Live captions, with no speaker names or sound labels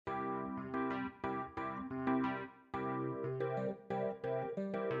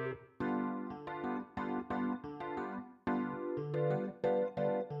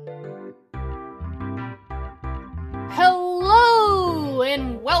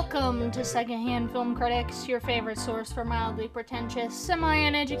and welcome to Secondhand Film Critics, your favorite source for mildly pretentious,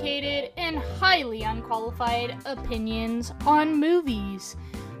 semi-uneducated, and highly unqualified opinions on movies.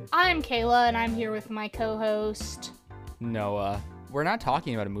 I'm Kayla, and I'm here with my co-host, Noah. We're not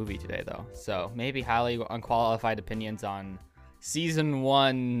talking about a movie today, though, so maybe highly unqualified opinions on Season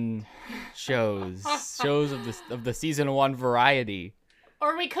 1 shows. Shows of the Season 1 variety.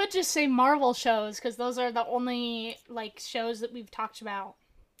 or we could just say Marvel shows, because those are the only, shows that we've talked about.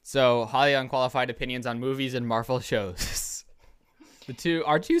 So, highly unqualified opinions on movies and Marvel shows.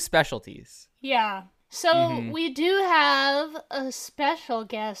 Our two specialties. Yeah. So, we do have a special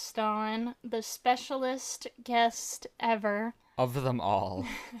guest on, the specialist guest ever. Of them all.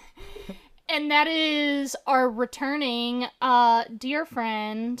 And that is our returning dear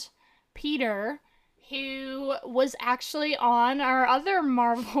friend, Peter, who was actually on our other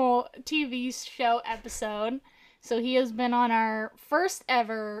Marvel TV show episode. So he has been on our first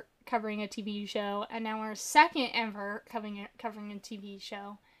ever covering a TV show, and now our second ever covering a TV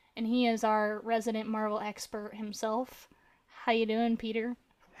show. And he is our resident Marvel expert himself. How you doing, Peter?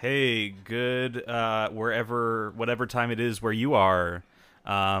 Hey, good, whatever time it is where you are,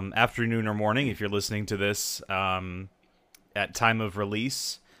 afternoon or morning, if you're listening to this at time of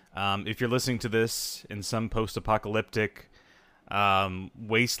release. If you're listening to this in some post-apocalyptic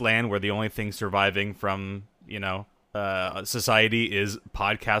wasteland where the only thing surviving from, society is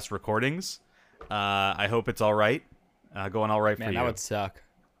podcast recordings, I hope it's all right. Going all right for you. Man, that would suck.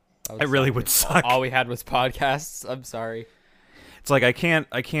 It really would suck. All we had was podcasts. I'm sorry. It's like I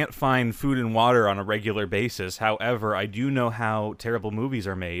can't find food and water on a regular basis. However, I do know how terrible movies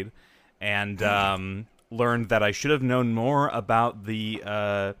are made, and learned that I should have known more about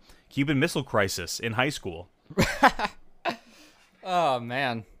the Cuban Missile Crisis in high school. Oh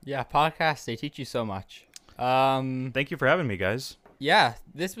man, yeah, podcasts, they teach you so much. Thank you for having me, guys. Yeah,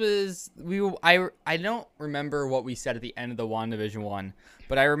 this was I don't remember what we said at the end of the WandaVision one,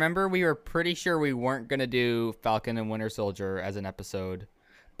 but I remember we were pretty sure we weren't gonna do Falcon and Winter Soldier as an episode.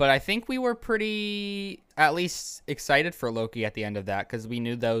 But I think we were pretty, at least, excited for Loki at the end of that, because we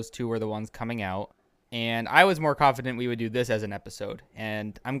knew those two were the ones coming out. And I was more confident we would do this as an episode.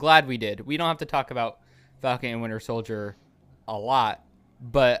 And I'm glad we did. We don't have to talk about Falcon and Winter Soldier a lot,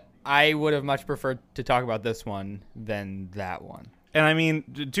 but I would have much preferred to talk about this one than that one. And I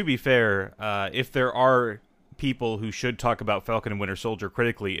mean, to be fair, if there are people who should talk about Falcon and Winter Soldier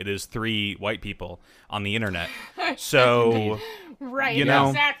critically, it is 3 white people on the internet. So, right,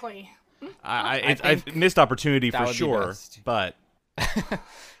 exactly. I've missed opportunity for sure, but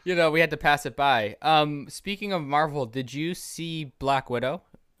we had to pass it by. Speaking of Marvel, did you see Black Widow?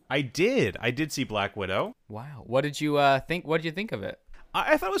 I did see Black Widow. Wow. What did you think? What did you think of it?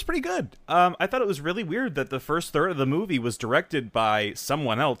 I thought it was pretty good. I thought it was really weird that the first third of the movie was directed by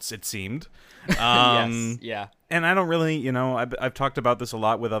someone else, it seemed. Yes, yeah. And I don't really, I've talked about this a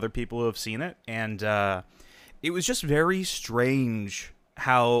lot with other people who have seen it, and it was just very strange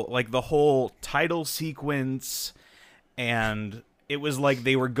how, the whole title sequence, and it was like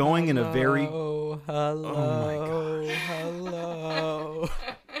they were going in a very... Hello, oh my gosh. Hello.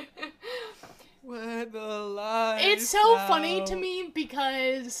 It's so funny to me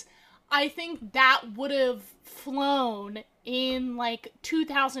because I think that would have flown in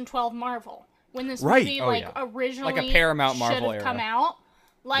 2012 Marvel when this movie originally like a Paramount Marvel should have come era. out.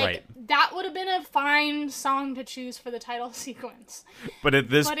 That would have been a fine song to choose for the title sequence. But at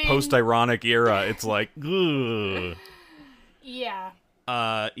this post-ironic era, it's like, ugh. Yeah.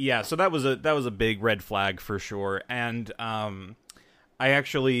 So that was a big red flag for sure. And I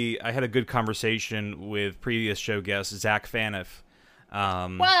had a good conversation with previous show guest Zach Faniff.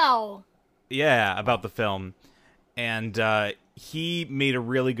 Wow. Yeah, about the film. And he made a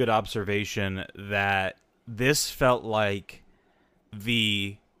really good observation that this felt like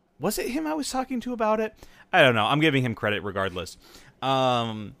was it him I was talking to about it? I don't know. I'm giving him credit regardless.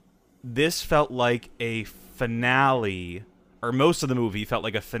 This felt like a finale, or most of the movie felt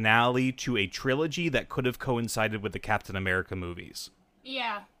like a finale to a trilogy that could have coincided with the Captain America movies.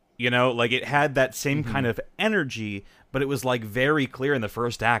 Yeah. It had that same kind of energy, but it was very clear in the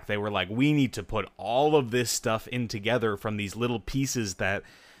first act. They were like, we need to put all of this stuff in together from these little pieces that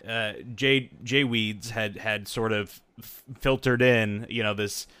Jay Weeds had sort of filtered in,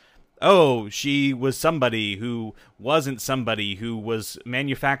 this, she was somebody who wasn't somebody who was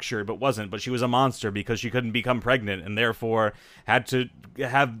manufactured but wasn't, but she was a monster because she couldn't become pregnant and therefore had to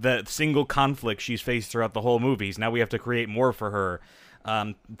have the single conflict she's faced throughout the whole movies. Now we have to create more for her.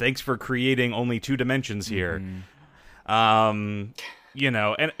 Thanks for creating only 2 dimensions here. And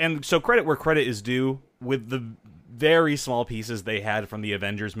so credit where credit is due with the very small pieces they had from the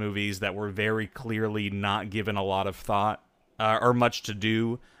Avengers movies that were very clearly not given a lot of thought or much to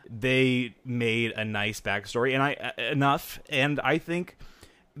do. They made a nice backstory, and I think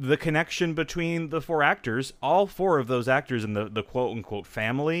the connection between the four actors, all four of those actors in the quote-unquote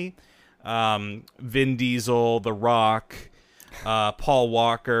family, Vin Diesel, The Rock, Paul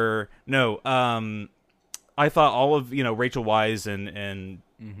Walker, I thought all of, Rachel Weisz and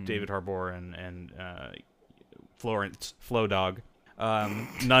David Harbour and Florence Flo Dog,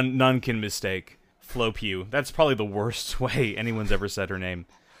 none can mistake Flo Pugh. That's probably the worst way anyone's ever said her name.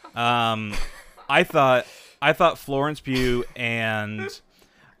 I thought Florence Pugh and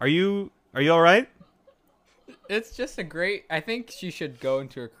are you all right? It's just I think she should go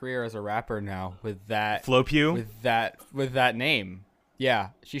into a career as a rapper now with that Flo Pugh? with that name. Yeah,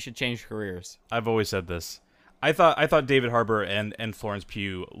 she should change careers. I've always said this. I thought David Harbour and Florence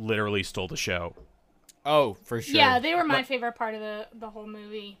Pugh literally stole the show. Oh, for sure. Yeah, they were my favorite part of the whole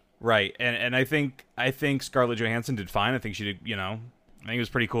movie. Right, and I think Scarlett Johansson did fine. I think she did. I think it was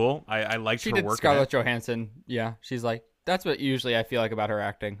pretty cool. I liked her work. Scarlett Johansson. Yeah, she's like, that's what usually I feel like about her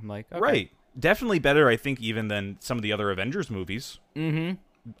acting. I'm like, okay. Right, definitely better. I think even than some of the other Avengers movies. Mm-hmm.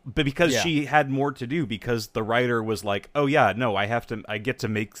 But because she had more to do, because the writer was like, oh yeah, no, I get to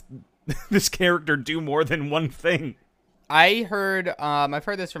make this character do more than one thing. I've heard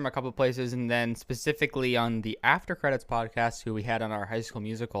this from a couple places, and then specifically on the After Credits podcast, who we had on our High School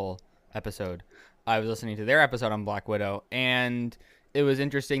Musical episode. I was listening to their episode on Black Widow, and it was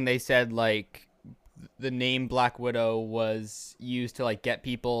interesting. They said like the name Black Widow was used to like get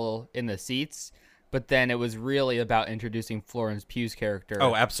people in the seats, but then it was really about introducing Florence Pugh's character.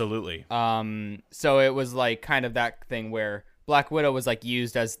 Oh, absolutely. So it was like kind of that thing where Black Widow was like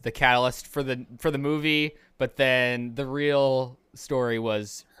used as the catalyst for the movie, but then the real story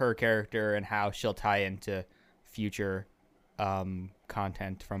was her character and how she'll tie into future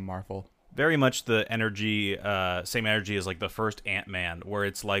content from Marvel. Very much the energy, same energy as like the first Ant-Man, where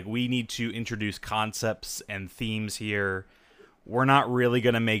it's like we need to introduce concepts and themes here. We're not really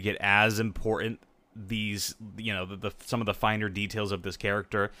going to make it as important, these, some of the finer details of this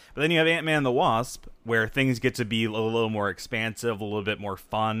character. But then you have Ant-Man and the Wasp, where things get to be a little more expansive, a little bit more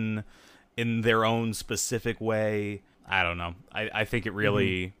fun in their own specific way. I don't know. I think it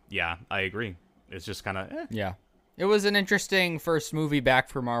really, I agree. It's just kind of, Yeah. It was an interesting first movie back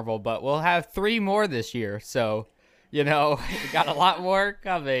for Marvel, but we'll have 3 more this year. So, we got a lot more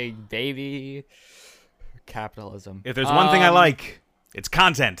coming, baby. Capitalism. If there's one thing I like, it's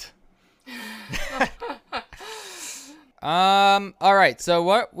content. All right. So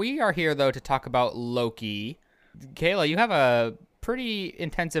what we are here though to talk about Loki. Kayla, you have a pretty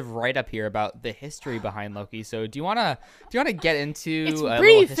intensive write-up here about the history behind Loki. So do you wanna get into It's a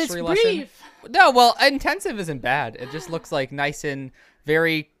brief. little history It's lesson? brief. No, well, intensive isn't bad. It just looks like nice and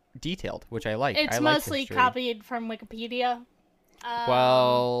very detailed, which I like. It's I like mostly history. copied from Wikipedia.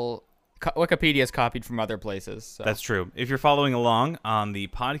 Well, Wikipedia is copied from other places. So. That's true. If you're following along on the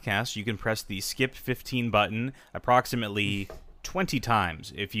podcast, you can press the skip 15 button approximately 20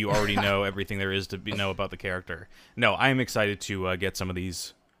 times if you already know everything there is to know about the character. No, I am excited to get some of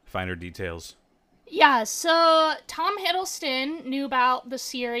these finer details. Yeah, so Tom Hiddleston knew about the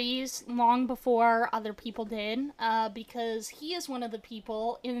series long before other people did, because he is one of the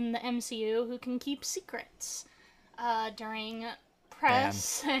people in the MCU who can keep secrets during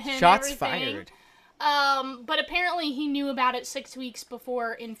press and Shots everything. fired. But apparently he knew about it 6 weeks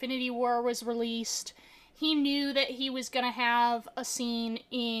before Infinity War was released. He knew that he was going to have a scene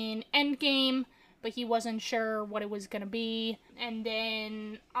in Endgame, but he wasn't sure what it was going to be. And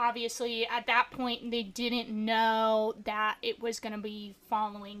then, obviously, at that point, they didn't know that it was going to be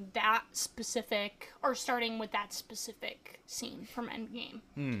following that specific, or starting with that specific scene from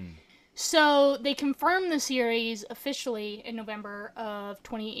Endgame. So, they confirmed the series officially in November of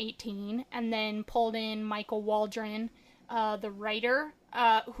 2018, and then pulled in Michael Waldron, the writer,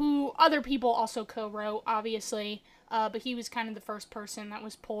 who other people also co-wrote, obviously, but he was kind of the first person that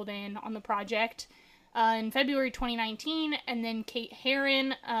was pulled in on the project in February 2019, and then Kate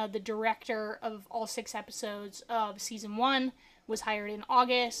Herron, the director of all 6 episodes of Season 1, was hired in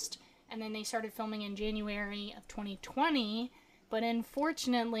August, and then they started filming in January of 2020, but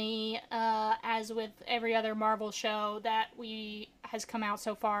unfortunately, as with every other Marvel show that has come out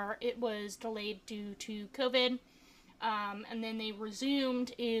so far, it was delayed due to COVID. And then they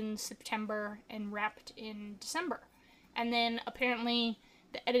resumed in September and wrapped in December. And then apparently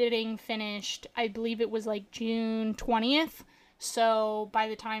the editing finished, I believe it was like June 20th. So by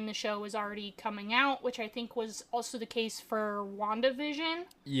the time the show was already coming out, which I think was also the case for WandaVision.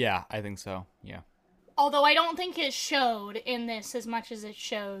 Yeah, I think so. Yeah. Although I don't think it showed in this as much as it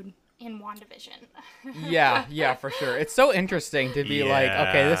showed in WandaVision. Yeah, for sure. It's so interesting to be like,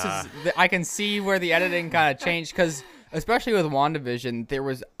 okay, this Yeah. is. I can see where the editing kind of changed because, especially with WandaVision, there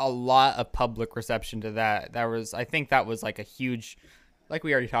was a lot of public reception to that. I think that was like a huge, like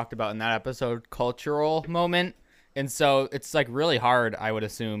we already talked about in that episode, cultural moment. And so it's like really hard, I would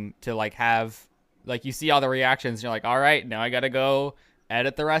assume, to like have, like you see all the reactions, and you're like, all right, now I gotta go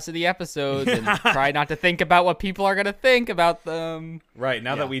edit the rest of the episodes and try not to think about what people are gonna think about them. Right,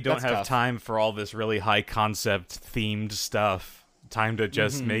 now Yeah, that we don't that's have tough. time for all this really high concept themed stuff, time to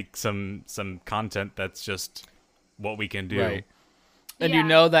just make some content that's just what we can do. Right. And Yeah. you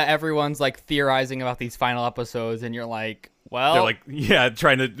know that everyone's like theorizing about these final episodes, and you're like, well, They're like, yeah,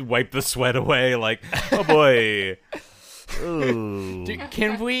 trying to wipe the sweat away, like, oh boy. Ooh.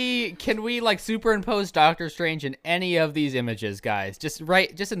 can we like superimpose Doctor Strange in any of these images, guys? Just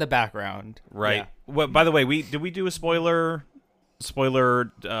in the background. Right. Yeah. Well, by the way, did we do a spoiler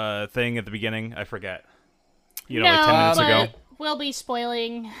thing at the beginning? I forget. No, like 10 minutes but ago. we'll be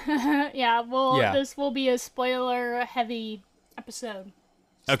spoiling. Yeah. This will be a spoiler-heavy episode.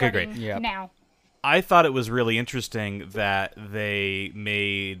 Okay, great. starting Yep. Now. I thought it was really interesting that they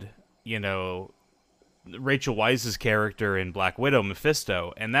made, Rachel Weisz's character in Black Widow,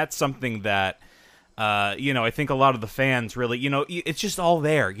 Mephisto, and that's something that, I think a lot of the fans really, it's just all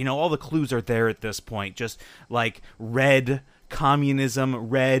there. All the clues are there at this point. Just like red communism,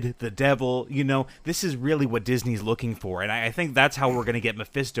 red the devil. This is really what Disney's looking for, and I think that's how we're going to get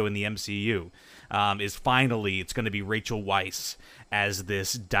Mephisto in the MCU. Is finally it's going to be Rachel Weisz as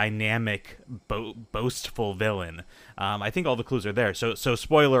this dynamic, boastful villain. I think all the clues are there. So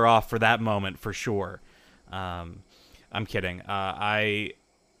spoiler off for that moment for sure. I'm kidding. I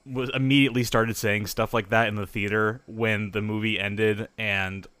was immediately started saying stuff like that in the theater when the movie ended,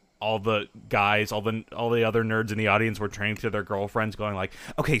 and all the guys, all the other nerds in the audience were turning to their girlfriends, going like,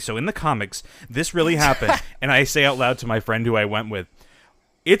 "Okay, so in the comics, this really happened." And I say out loud to my friend who I went with,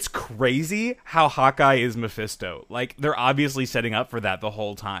 "It's crazy how Hawkeye is Mephisto. Like, they're obviously setting up for that the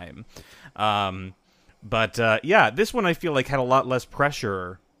whole time." But this one I feel like had a lot less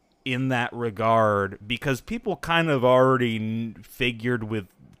pressure in that regard because people kind of already figured with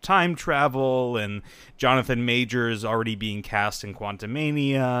time travel and Jonathan Majors already being cast in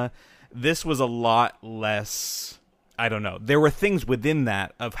Quantumania. This was a lot less, I don't know. There were things within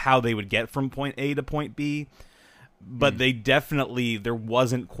that of how they would get from point A to point B, but there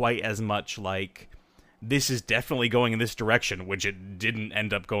wasn't quite as much like, this is definitely going in this direction, which it didn't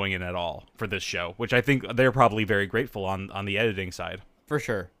end up going in at all for this show, which I think they're probably very grateful on the editing side. For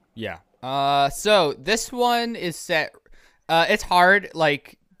sure. Yeah. So this one is set. It's hard,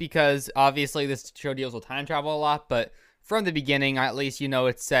 like, because obviously this show deals with time travel a lot, but from the beginning, at least,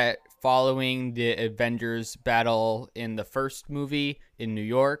 it's set following the Avengers battle in the first movie in New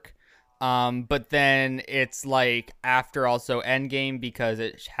York. But then it's like after also Endgame because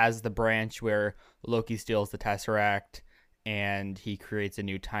it has the branch where Loki steals the Tesseract and he creates a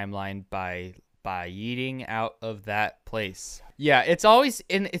new timeline by yeeting out of that place. Yeah, it's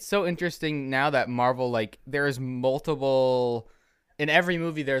so interesting now that Marvel, like, there's multiple, in every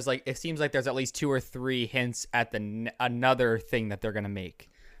movie there's like, it seems like there's at least 2 or 3 hints at another thing that they're gonna make,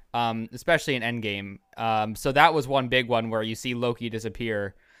 especially in Endgame. So that was one big one where you see Loki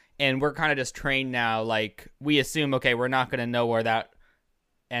disappear, and we're kind of just trained now, like, we assume, okay, we're not gonna know where that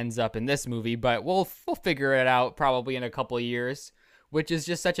ends up in this movie, but we'll figure it out probably in a couple of years, which is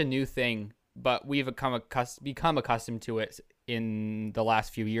just such a new thing. But we've become accustomed to it in the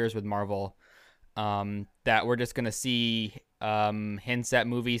last few years with Marvel, that we're just gonna see hints at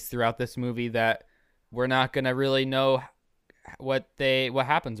movies throughout this movie that we're not gonna really know what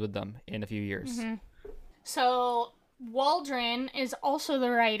happens with them in a few years. Mm-hmm. So Waldron is also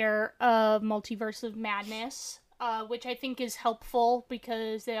the writer of Multiverse of Madness, which I think is helpful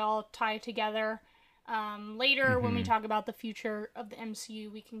because they all tie together. Later, when we talk about the future of the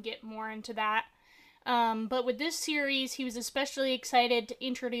MCU, we can get more into that. But with this series, he was especially excited to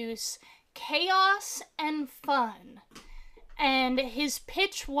introduce chaos and fun. And his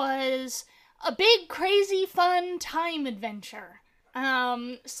pitch was a big, crazy, fun time adventure.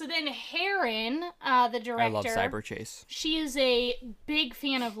 So then Heron, the director... I love Cyber Chase. She is a big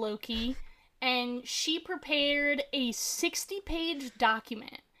fan of Loki, and she prepared a 60-page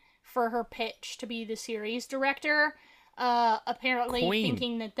document for her pitch to be the series director, apparently Queen.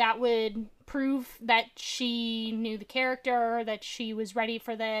 thinking that would prove that she knew the character, that she was ready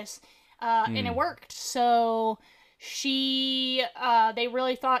for this, and it worked. So they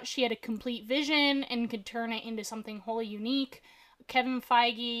really thought she had a complete vision and could turn it into something wholly unique. Kevin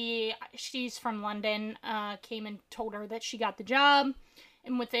Feige, she's from London, came and told her that she got the job.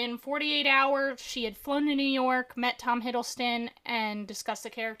 And within 48 hours, she had flown to New York, met Tom Hiddleston, and discussed the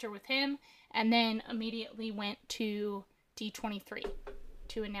character with him, and then immediately went to D23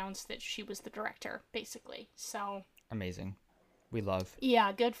 to announce that she was the director, basically. So Amazing. We love.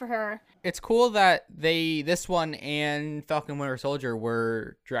 yeah, good for her. It's cool that this one and Falcon Winter Soldier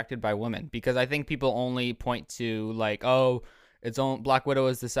were directed by women, because I think people only point to like, oh, Black Widow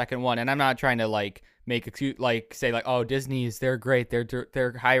is the second one, and I'm not trying to like make excuse like say like, oh, Disney's, they're great,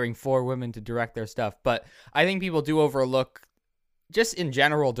 they're hiring 4 women to direct their stuff, but I think people do overlook just in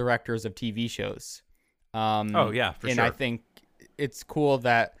general directors of TV shows. Oh yeah, for and sure. I think it's cool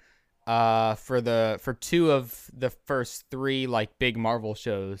that for 2 of the first 3 like big Marvel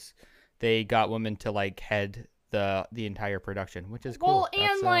shows, they got women to like head the entire production, which is cool. Well, and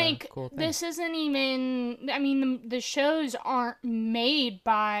That's like, a cool thing. this isn't even, I mean, the shows aren't made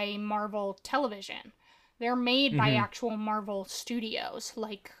by Marvel Television. They're made by actual Marvel Studios,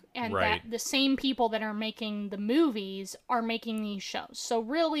 like, and Right. that the same people that are making the movies are making these shows. So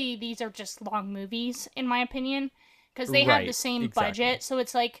really, these are just long movies, in my opinion, because they have the Right, same exactly. budget. So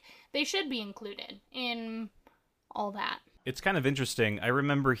it's like they should be included in all that. It's kind of interesting. I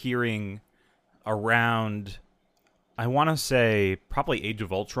remember hearing around, I want to say probably Age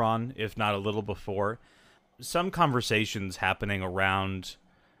of Ultron, if not a little before, some conversations happening around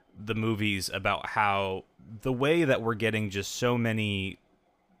the movies about how the way that we're getting just so many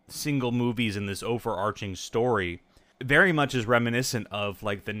single movies in this overarching story very much is reminiscent of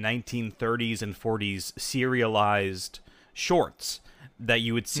like the 1930s and 40s serialized shorts that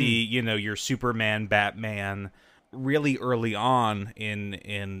you would see, you know, your Superman, Batman, really early on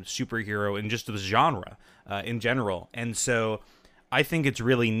in superhero and just the genre in general. And so I think it's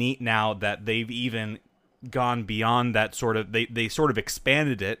really neat now that they've even gone beyond that sort of, they sort of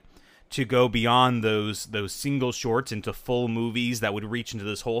expanded it to go beyond those single shorts into full movies that would reach into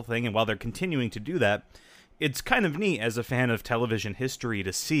this whole thing. And while they're continuing to do that, it's kind of neat as a fan of television history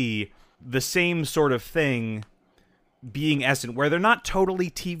to see the same sort of thing being essence, where they're not totally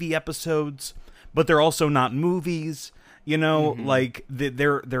TV episodes, but they're also not movies. You know, like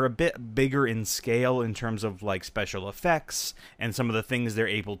they're a bit bigger in scale in terms of like special effects and some of the things they're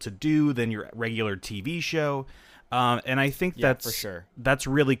able to do than your regular TV show. And I think Yeah, that's for sure. that's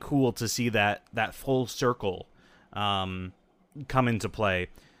really cool to see that full circle come into play.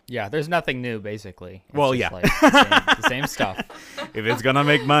 Yeah, there's nothing new basically. It's Well, just, yeah. like, the same stuff. If it's gonna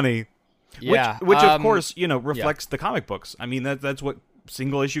make money, Yeah, which of course, you know, reflects the comic books. I mean, that's what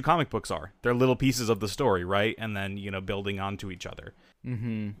single issue comic books are. They're little pieces of the story, right? And then, you know, building onto each other,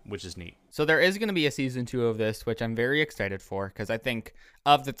 which is neat. So there is going to be a season 2 of this, which I'm very excited for, because I think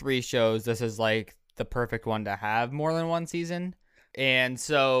of the 3 shows, this is like the perfect one to have more than one season. And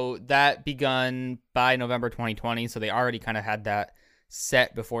so that begun by November 2020. So they already kind of had that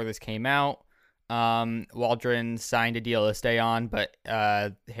set before this came out. Waldron signed a deal to stay on, but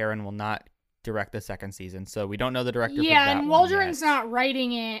Heron will not direct the second season. So we don't know the director for Yeah, that and one Waldron's yet. not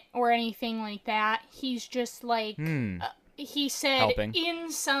writing it or anything like that. He's just like, he said, Helping.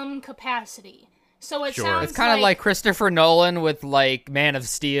 in some capacity. So it Sure. sounds It's kind of like Christopher Nolan with like Man of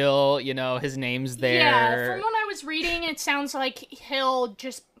Steel, you know, his name's there. Yeah, from what I was reading, it sounds like he'll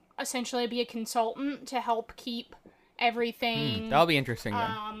just essentially be a consultant to help keep everything That'll be interesting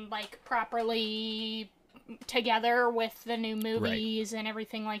then. like properly together with the new movies and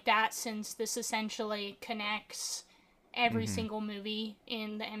everything like that, since this essentially connects every single movie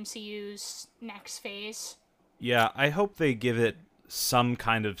in the MCU's next phase. Yeah, I hope they give it some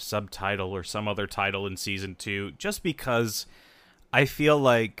kind of subtitle or some other title in season 2, just because I feel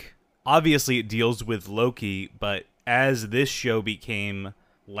like obviously it deals with Loki, but as this show became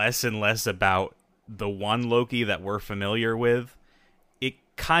less and less about the one Loki that we're familiar with, it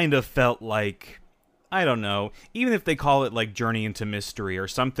kind of felt like, I don't know, even if they call it like Journey into Mystery or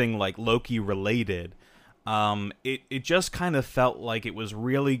something like Loki related, it just kind of felt like it was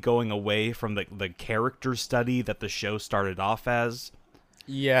really going away from the character study that the show started off as.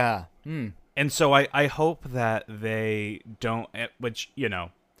 Yeah. And so I hope that they don't, which, you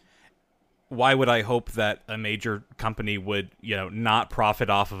know, why would I hope that a major company would, you know, not profit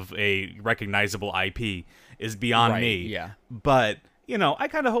off of a recognizable IP is beyond Right, me. yeah. But, you know, I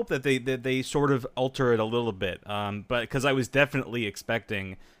kind of hope that they sort of alter it a little bit. But because I was definitely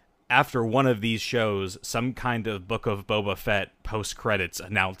expecting, after one of these shows, some kind of Book of Boba Fett post-credits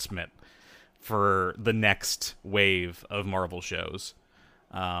announcement for the next wave of Marvel shows.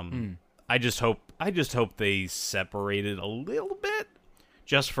 I just hope they separate it a little bit,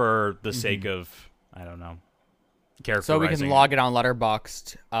 just for the sake of, I don't know, characterizing So we can log it on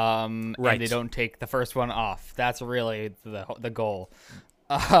Letterboxd, Right. and they don't take the first one off. That's really the goal.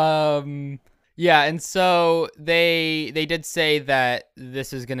 Yeah, and so they did say that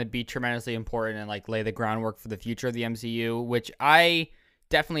this is going to be tremendously important and like lay the groundwork for the future of the MCU, which I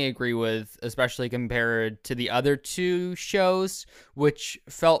definitely agree with, especially compared to the other two shows, which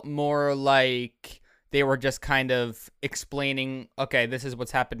felt more like they were just kind of explaining, okay, this is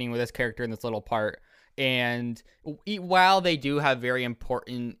what's happening with this character in this little part. And while they do have very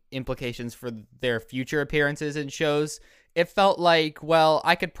important implications for their future appearances in shows, it felt like, well,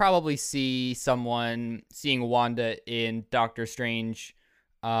 I could probably see someone seeing Wanda in Doctor Strange,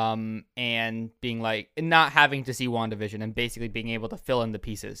 and being like, not having to see WandaVision and basically being able to fill in the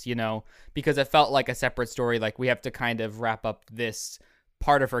pieces, you know, because it felt like a separate story. Like we have to kind of wrap up this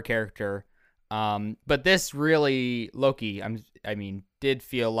part of her character. But this really, Loki, I mean, did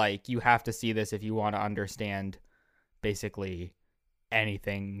feel like you have to see this if you want to understand basically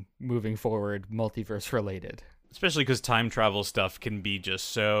anything moving forward multiverse related. Especially because time travel stuff can be just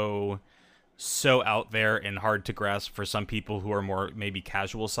so out there and hard to grasp for some people who are more maybe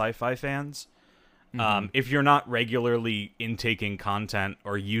casual sci-fi fans. If you're not regularly intaking content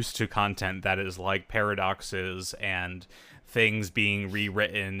or used to content that is like paradoxes and things being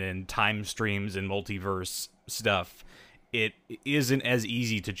rewritten and time streams and multiverse stuff, it isn't as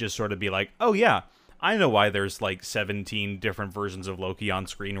easy to just sort of be like, oh yeah, I know why there's like 17 different versions of Loki on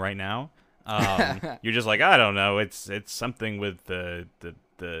screen right now. You're just like, I don't know, it's something with the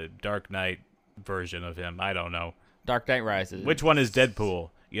Dark Knight version of him. I don't know. Dark Knight Rises. Which one is Deadpool?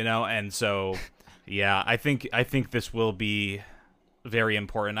 You know, and so yeah, I think this will be very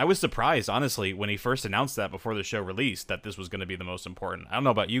important. I was surprised, honestly, when he first announced that before the show released that this was going to be the most important. I don't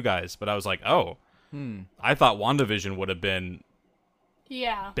know about you guys, but I was like, oh, I thought WandaVision would have been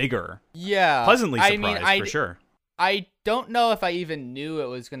bigger. Yeah. Pleasantly surprised, for sure. I don't know if I even knew it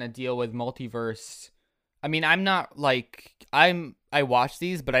was going to deal with multiverse. I mean, I'm not like I watch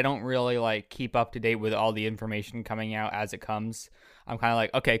these, but I don't really like keep up to date with all the information coming out as it comes. I'm kind of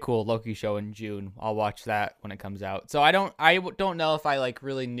like, okay, cool, Loki show in June. I'll watch that when it comes out. So I don't know if I like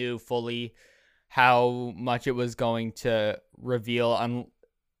really knew fully how much it was going to reveal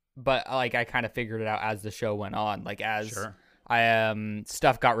but like I kind of figured it out as the show went on, like as Sure.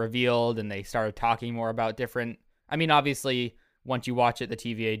 Stuff got revealed and they started talking more about different. I mean, obviously, once you watch it, the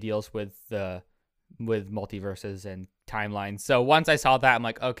TVA deals with multiverses and timelines. So once I saw that, I'm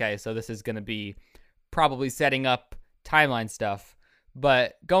like, okay, so this is going to be probably setting up timeline stuff.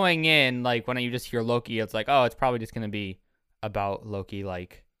 But going in, like, when you just hear Loki, it's like, oh, it's probably just going to be about Loki,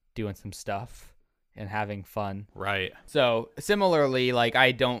 like, doing some stuff and having fun. Right. So similarly, like,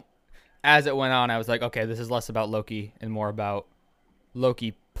 as it went on, I was like, okay, this is less about Loki and more about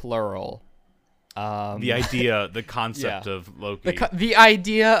Loki plural. The idea, the concept of Loki. The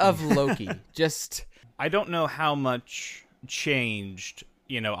idea of Loki. Just, I don't know how much changed,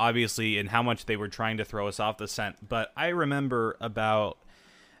 you know, obviously, and how much they were trying to throw us off the scent. But I remember about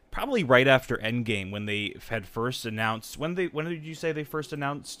probably right after Endgame when they had first announced. When did you say they first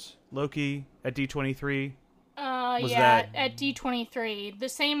announced Loki at D23? At D23, the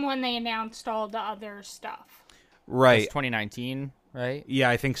same when they announced all the other stuff. Right. 2019, right? Yeah,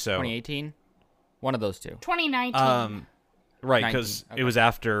 I think so. 2018. One of those two. 2019. Right, because okay. It was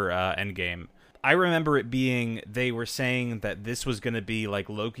after Endgame. I remember it being, they were saying that this was going to be like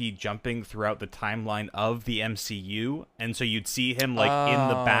Loki jumping throughout the timeline of the MCU, and so you'd see him like in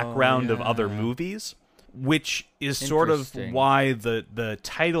the background of other movies, which is sort of why the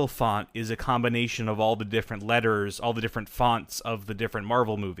title font is a combination of all the different letters, all the different fonts of the different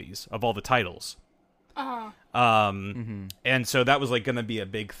Marvel movies, of all the titles. And so that was like going to be a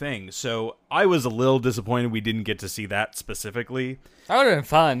big thing. So I was a little disappointed we didn't get to see that specifically. That would have been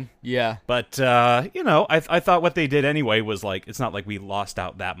fun. Yeah. But, you know, I thought what they did anyway was like, it's not like we lost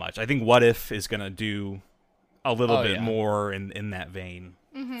out that much. I think What If is going to do a little bit more in that vein.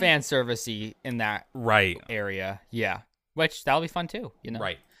 Mm-hmm. Fan servicey in that area. Yeah. Which that'll be fun too, you know.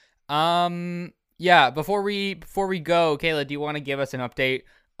 Right. Yeah, before we go, Kayla, do you want to give us an update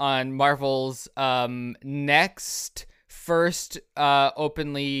on Marvel's next first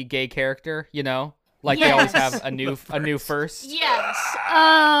openly gay character, you know? Like they always have a new first. Yes.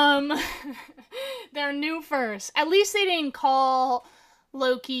 Their new first. At least they didn't call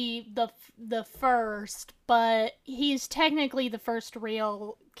Loki the first, but he's technically the first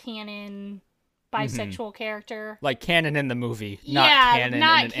real canon bisexual character. Like canon in the movie, not canon in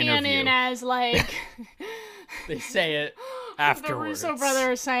an interview. As like they say it The Russo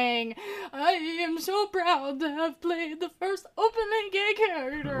brothers saying, "I am so proud to have played the first openly gay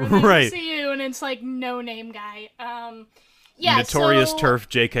character in the Right. MCU," and it's like no name guy. Yeah, Notorious so, turf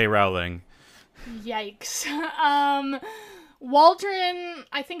J.K. Rowling. Yikes. Waldron,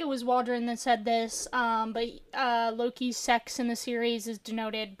 I think it was Waldron that said this, but Loki's sex in the series is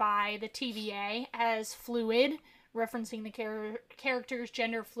denoted by the TVA as fluid, referencing the character's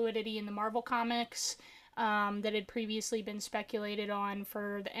gender fluidity in the Marvel comics that had previously been speculated on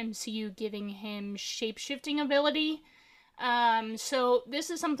for the MCU giving him shape-shifting ability. So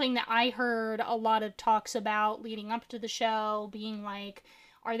this is something that I heard a lot of talks about leading up to the show, being like,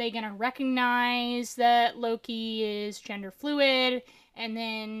 are they going to recognize that Loki is gender fluid? And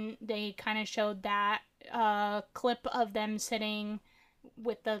then they kind of showed that clip of them sitting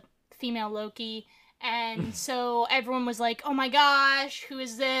with the female Loki. And so everyone was like, oh my gosh, who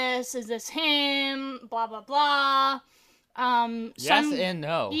is this? Is this him? Blah, blah, blah. Yes and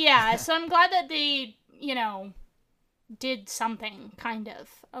no. Yeah, so I'm glad that they, did something kind of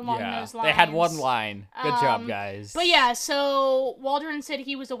along those lines. They had one line. Good job, guys. But yeah, so Waldron said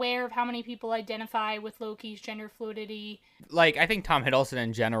he was aware of how many people identify with Loki's gender fluidity. Like, I think Tom Hiddleston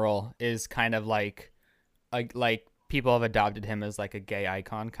in general is kind of like people have adopted him as like a gay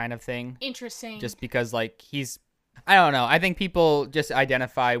icon kind of thing. Interesting. Just because like I don't know. I think people just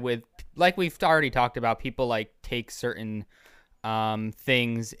identify with, like we've already talked about, people like take certain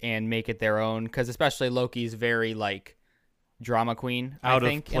things and make it their own, because especially Loki's very like drama queen, I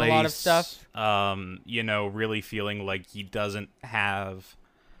think, in a lot of stuff. Really feeling like he doesn't have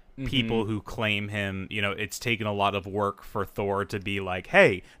people who claim him. It's taken a lot of work for Thor to be like,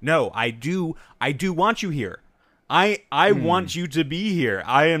 hey, no, I do want you here. I want you to be here.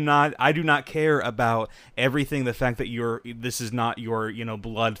 I do not care about everything, the fact that this is not your,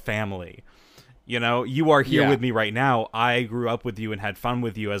 blood family. You are here with me right now. I grew up with you and had fun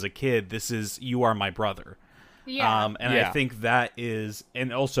with you as a kid. You are my brother. Yeah. I think that is,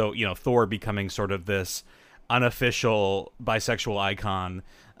 and also, Thor becoming sort of this unofficial bisexual icon.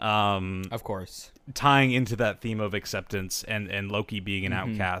 Of course. Tying into that theme of acceptance and Loki being an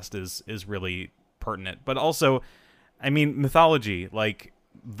outcast is really pertinent. But also, I mean, mythology, like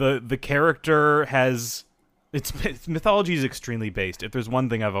the character has, it's mythology is extremely based. If there's one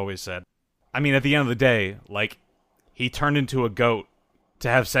thing I've always said, I mean, at the end of the day, like, he turned into a goat to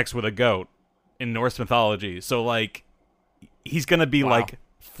have sex with a goat in Norse mythology. So, like, he's going to be, like,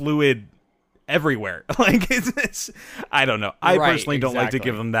 fluid everywhere. Like, it's I don't know. I personally don't like to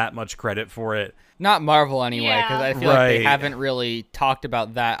give him that much credit for it. Not Marvel, anyway, because I feel like they Right. haven't really talked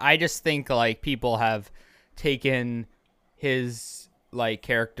about that. I just think, like, people have taken his, like,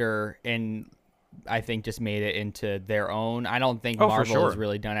 character and I think just made it into their own. I don't think Marvel has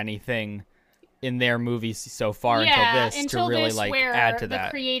really done anything in their movies so far until really this, like where add to that.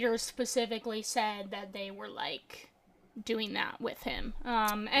 The creators specifically said that they were like doing that with him.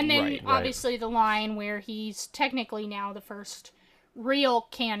 And then obviously the line where he's technically now the first real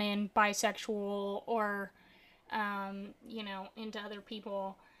canon bisexual or into other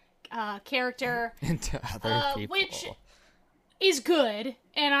people character into other people. which is good,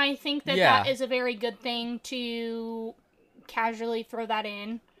 and I think that that is a very good thing to casually throw that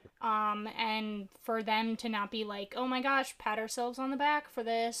in. And for them to not be like, oh my gosh, pat ourselves on the back for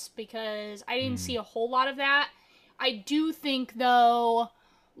this, because I didn't see a whole lot of that. I do think, though,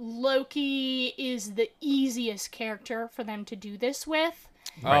 Loki is the easiest character for them to do this with.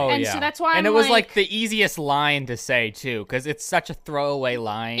 Oh, and so that's why and it was like the easiest line to say, too, because it's such a throwaway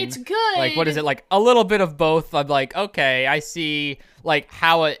line. It's good. Like, what is it? Like, a little bit of both. I'm like, okay, I see, like,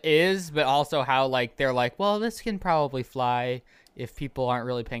 how it is, but also how, like, they're like, well, this can probably fly if people aren't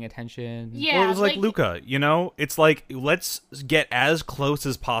really paying attention. Yeah, well, it was like Luca, it's like, let's get as close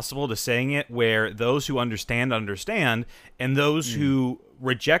as possible to saying it where those who understand, and those who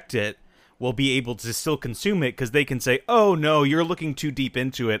reject it will be able to still consume it because they can say, oh, no, you're looking too deep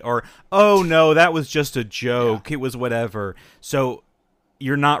into it, or, oh, no, that was just a joke, it was whatever. So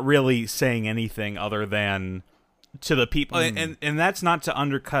you're not really saying anything other than to the people. And that's not to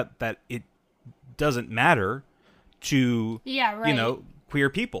undercut that it doesn't matter to queer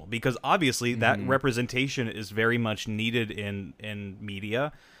people, because obviously that representation is very much needed in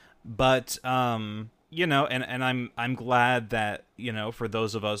media, but and I'm glad that for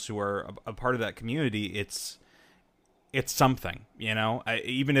those of us who are a part of that community, it's something,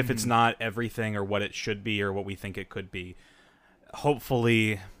 even if it's not everything or what it should be or what we think it could be.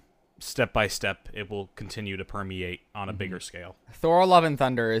 Hopefully step by step, it will continue to permeate on a bigger scale. Thor: Love and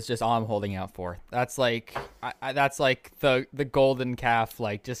Thunder is just all I'm holding out for. That's like that's like the golden calf,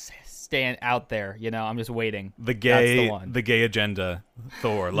 like just staying out there. You know, I'm just waiting. The gay, That's the one. the gay agenda.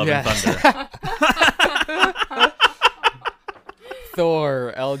 Thor: Love Yeah. and Thunder.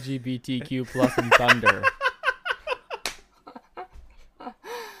 Thor, LGBTQ plus and Thunder.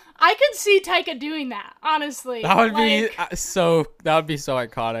 I could see Taika doing that, honestly. That would be Like, so. That would be so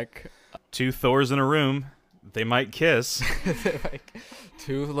iconic. 2 Thors in a room. They might kiss. Like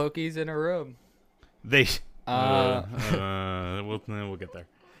 2 Lokis in a room. They. Uh, We'll get there.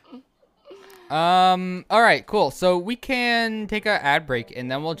 All right, cool. So we can take an ad break,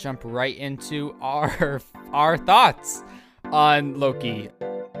 and then we'll jump right into our thoughts on Loki.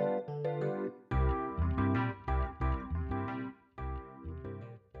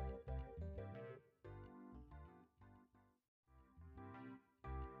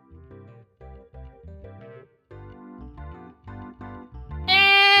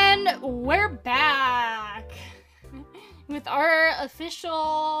 and we're back with our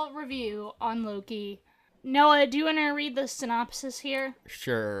official review on Loki. Noah, do you want to read the synopsis here?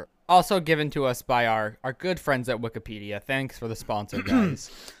 Sure. Also given to us by our good friends at Wikipedia. Thanks for the sponsor, guys.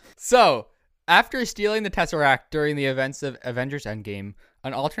 So, after stealing the Tesseract during the events of Avengers Endgame,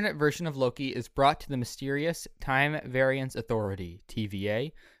 an alternate version of Loki is brought to the mysterious Time Variance Authority,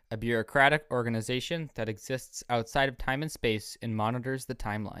 TVA, a bureaucratic organization that exists outside of time and space and monitors the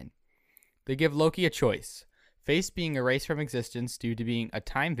timeline. They give Loki a choice: face being erased from existence due to being a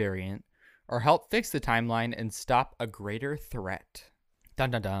time variant, or help fix the timeline and stop a greater threat.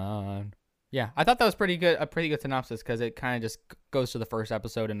 Dun dun dun. Yeah, I thought that was a pretty good synopsis, because it kind of just goes to the first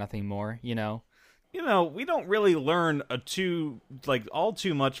episode and nothing more, you know? You know, we don't really learn all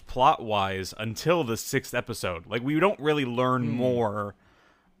too much plot-wise until the 6th episode. Like, we don't really learn more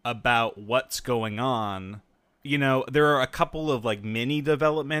about what's going on. You know, there are a couple of, like, mini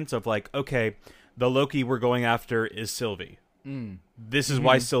developments of, like, okay, the Loki we're going after is Sylvie. This is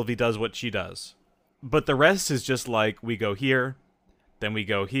why Sylvie does what she does. But the rest is just like, we go here, then we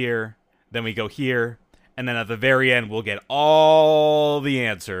go here, then we go here, and then at the very end, we'll get all the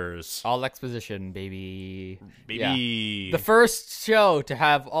answers. All exposition, baby. Baby. Yeah. The first show to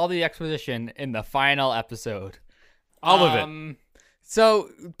have all the exposition in the final episode. All of it. So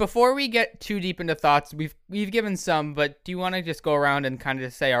before we get too deep into thoughts, we've given some, but do you want to just go around and kind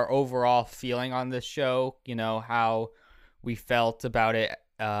of say our overall feeling on this show? You know, how we felt about it,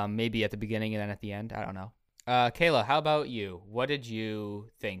 maybe at the beginning and then at the end? I don't know. Kayla, how about you? What did you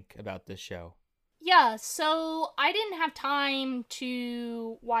think about this show? Yeah, so I didn't have time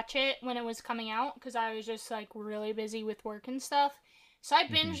to watch it when it was coming out because I was just like really busy with work and stuff. So I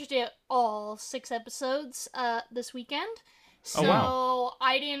binged it all 6 episodes this weekend. So wow.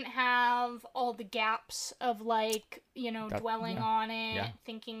 I didn't have all the gaps of like, you know, dwelling on it,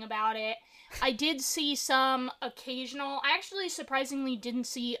 thinking about it. I did see some occasional, I actually surprisingly didn't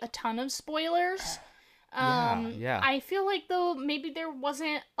see a ton of spoilers. I feel like though maybe there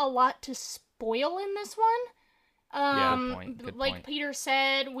wasn't a lot to spoil in this one. Good like point. Peter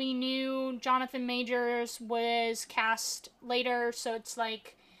said, we knew Jonathan Majors was cast later, so it's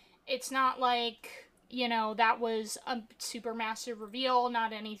like, it's not like, you know, that was a super massive reveal,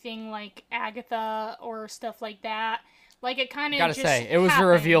 not anything like Agatha or stuff like that. Like, it kind of Gotta just say, it was happened.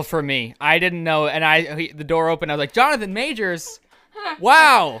 a reveal for me. I didn't know, and the door opened, I was like, Jonathan Majors?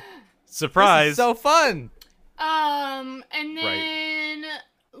 Wow! Surprise. This is so fun! And then,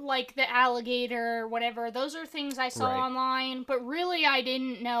 like, the alligator, whatever, those are things I saw online, but really I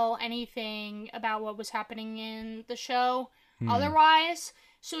didn't know anything about what was happening in the show otherwise,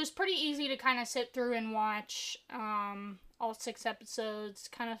 so it was pretty easy to kind of sit through and watch all 6 episodes.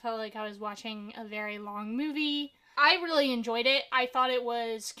 Kind of felt like I was watching a very long movie. I really enjoyed it. I thought it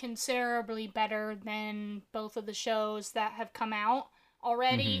was considerably better than both of the shows that have come out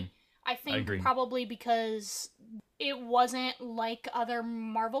already. I think probably because it wasn't like other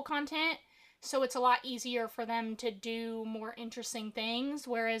Marvel content, so it's a lot easier for them to do more interesting things,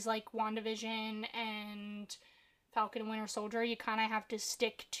 whereas like WandaVision and Falcon and Winter Soldier, you kind of have to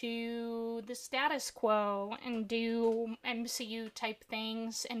stick to the status quo and do MCU type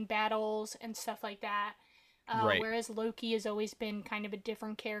things and battles and stuff like that. Whereas Loki has always been kind of a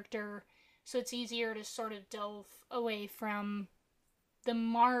different character, so it's easier to sort of delve away from the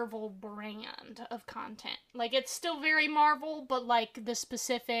Marvel brand of content. Like, it's still very Marvel, but like the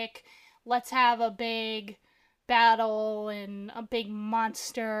specific, let's have a big battle and a big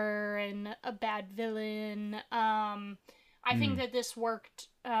monster and a bad villain. I think that this worked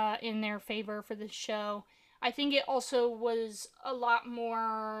in their favor for this show. I think it also was a lot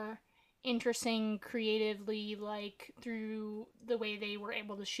more interesting creatively, like through the way they were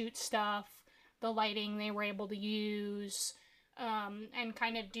able to shoot stuff, the lighting they were able to use, and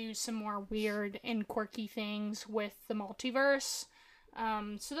kind of do some more weird and quirky things with the multiverse.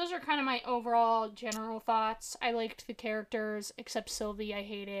 So those are kind of my overall general thoughts. I liked the characters, except Sylvie I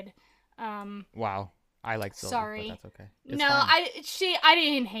hated. Wow. I like Sylvie, Sorry. but that's okay. It's No, fine. I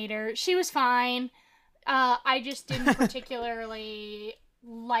didn't hate her. She was fine. I just didn't particularly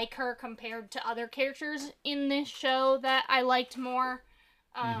like her compared to other characters in this show that I liked more.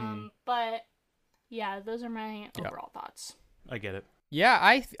 But yeah, those are my overall thoughts. I get it.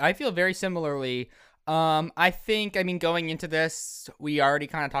 Yeah, I feel very similarly. I think, I mean, going into this, we already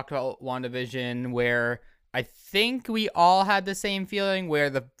kind of talked about WandaVision, where I think we all had the same feeling,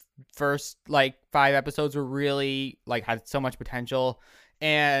 where the first, like, 5 episodes were really, like, had so much potential,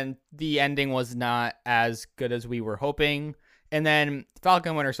 and the ending was not as good as we were hoping. And then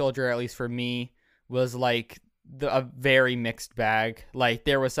Falcon Winter Soldier, at least for me, was, like, a very mixed bag. Like,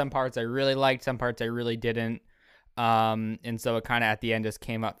 there was some parts I really liked, some parts I really didn't. And so it kind of at the end just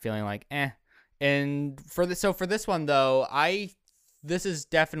came up feeling like, eh. And for this one though, this is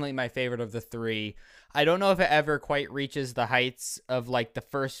definitely my favorite of the 3. I don't know if it ever quite reaches the heights of like the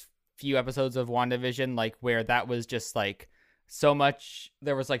first few episodes of WandaVision, like where that was just like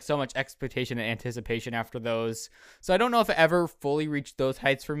there was like so much expectation and anticipation after those. So I don't know if it ever fully reached those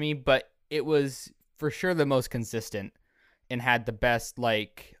heights for me, but it was for sure the most consistent and had the best,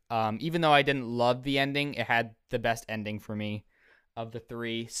 like, even though I didn't love the ending, it had the best ending for me of the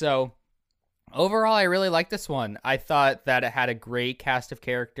 3. So overall, I really liked this one. I thought that it had a great cast of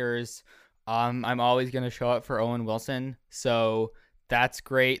characters. I'm always going to show up for Owen Wilson, so that's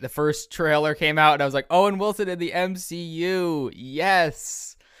great. The first trailer came out, and I was like, Owen Wilson in the MCU,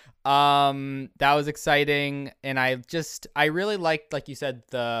 yes! That was exciting, and I really liked, like you said,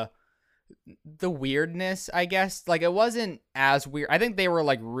 the weirdness, I guess. Like, it wasn't as weird. I think they were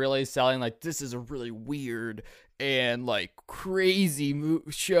like really selling like, this is a really weird and like crazy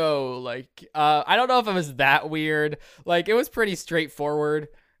show. Like, I don't know if it was that weird. Like, it was pretty straightforward.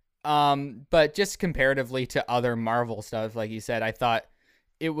 But just comparatively to other Marvel stuff, like you said, I thought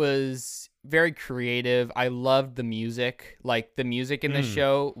it was very creative. I loved the music. Like, the music in the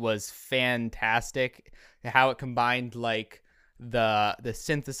show was fantastic. How it combined like the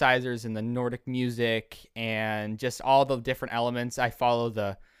synthesizers and the Nordic music and just all the different elements. I follow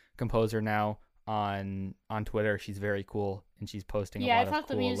the composer now on Twitter. She's very cool, and she's posting a lot of cool, I thought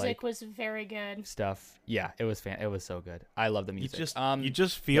the music was very good stuff. Yeah, it was it was so good. I love the music. You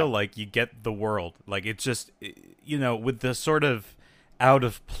just feel like you get the world. Like, it's just, with the sort of out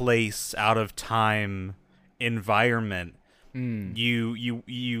of place, out of time environment, I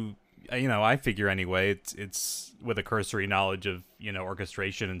figure anyway, it's with a cursory knowledge of,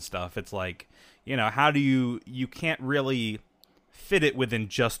 orchestration and stuff. It's like, how do you can't really fit it within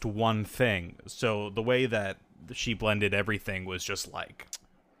just one thing. So the way that she blended everything was just like,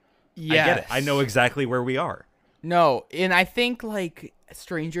 I get it. I know exactly where we are. No, and I think like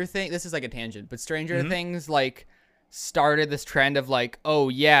Stranger Things, this is like a tangent, but Stranger Things like started this trend of like, oh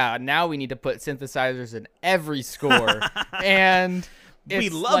yeah, now we need to put synthesizers in every score. And we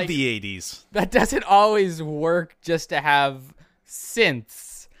love like, the 80s. That doesn't always work just to have synths.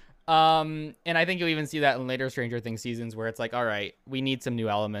 And I think you'll even see that in later Stranger Things seasons where it's like, all right, we need some new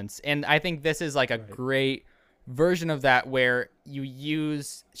elements. And I think this is like a great version of that where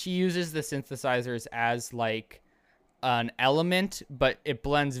she uses the synthesizers as like an element, but it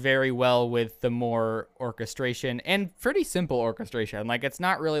blends very well with the more orchestration and pretty simple orchestration. Like, it's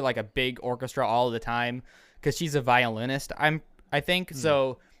not really like a big orchestra all the time because she's a violinist, I think.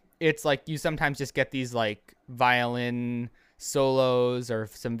 So it's like you sometimes just get these like violin solos or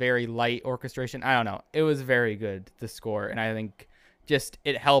some very light orchestration. I don't know. It was very good, the score. And I think just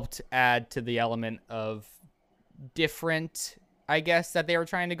it helped add to the element of different, I guess, that they were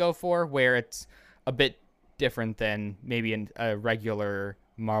trying to go for, where it's a bit different than maybe a regular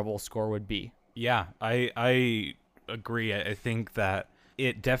Marvel score would be. Yeah, I agree. I think that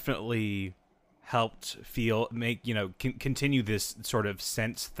it definitely helped continue this sort of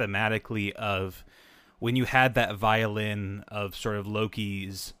sense thematically of when you had that violin of sort of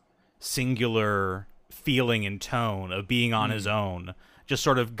Loki's singular feeling and tone of being on his own, just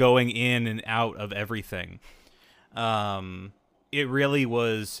sort of going in and out of everything. It really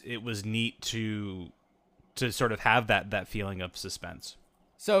was neat to sort of have that feeling of suspense.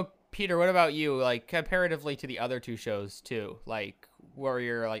 So, Peter, what about you? Like, comparatively to the other two shows too, like, what were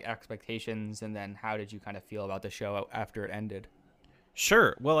your like expectations, and then how did you kind of feel about the show after it ended?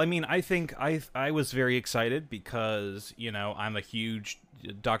 Sure. Well, I mean, I think I was very excited because, I'm a huge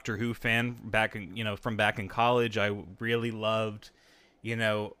Doctor Who fan from back in college. I really loved,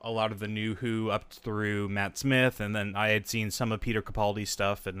 a lot of the new Who up through Matt Smith, and then I had seen some of Peter Capaldi's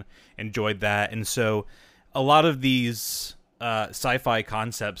stuff and enjoyed that. And so a lot of these sci-fi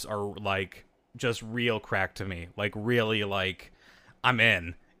concepts are like just real crack to me. Like really like I'm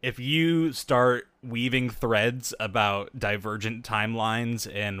in. If you start weaving threads about divergent timelines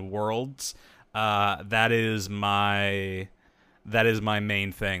and worlds, that is my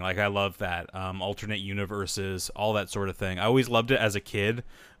main thing. Like I love that. Alternate universes, all that sort of thing. I always loved it as a kid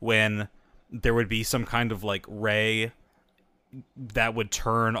when there would be some kind of like ray that would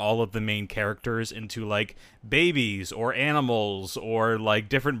turn all of the main characters into like babies or animals or like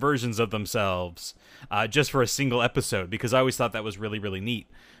different versions of themselves, just for a single episode, because I always thought that was really, really neat.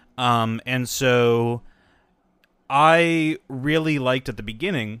 And so I really liked at the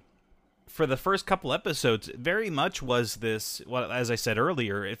beginning, for the first couple episodes, it very much was this, well, as I said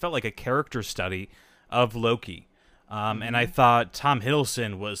earlier, it felt like a character study of Loki. And I thought Tom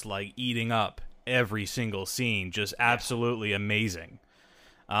Hiddleston was like eating up every single scene, just absolutely amazing.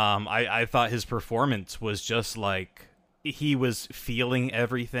 I thought his performance was just like, he was feeling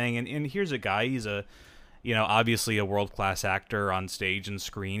everything. And here's a guy, he's obviously a world-class actor on stage and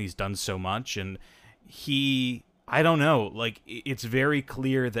screen. He's done so much, and I don't know, like, it's very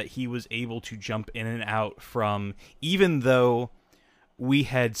clear that he was able to jump in and out from, even though we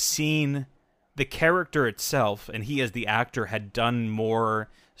had seen the character itself, and he as the actor had done more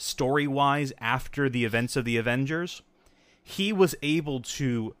story-wise after the events of the Avengers, he was able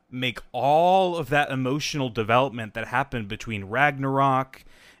to make all of that emotional development that happened between Ragnarok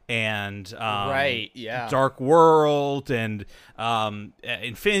and right, yeah, Dark World and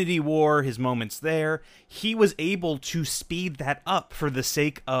Infinity War, his moments there, he was able to speed that up for the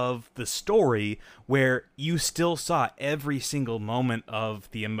sake of the story, where you still saw every single moment of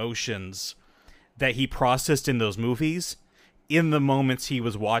the emotions that he processed in those movies in the moments he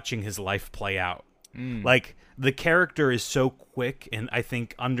was watching his life play out. Like, the character is so quick and I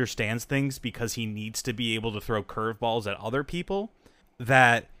think understands things because he needs to be able to throw curveballs at other people,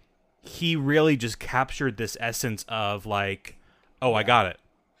 that he really just captured this essence of like, oh, I got it.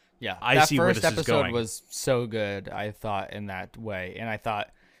 Yeah, I see where this is going. That first episode was so good, I thought, in that way. And I thought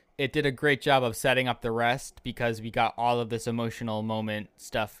it did a great job of setting up the rest, because we got all of this emotional moment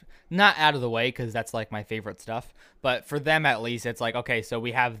stuff not out of the way, because that's like my favorite stuff. But for them, at least, it's like, okay, so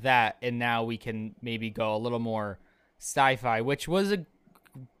we have that, and now we can maybe go a little more sci-fi, which was a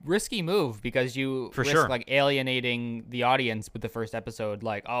risky move, because you risk sure, like alienating the audience with the first episode,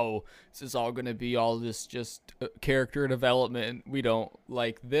 like, oh, this is all gonna be all this just character development, we don't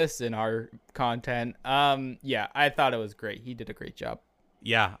like this in our content. Yeah, I thought it was great. He did a great job.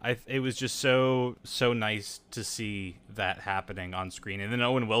 Yeah, it was just so nice to see that happening on screen, and then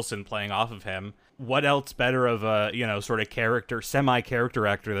Owen Wilson playing off of him. What else better of a sort of semi-character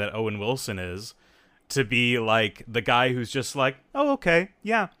actor that Owen Wilson is, to be like the guy who's just like, oh, okay,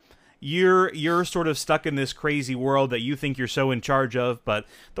 yeah, you're sort of stuck in this crazy world that you think you're so in charge of, but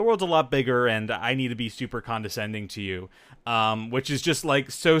the world's a lot bigger, and I need to be super condescending to you, which is just like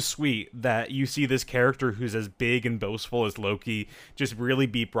so sweet that you see this character who's as big and boastful as Loki just really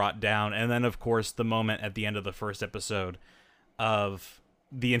be brought down. And then, of course, the moment at the end of the first episode of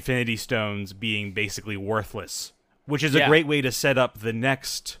the Infinity Stones being basically worthless, which is a great way to set up the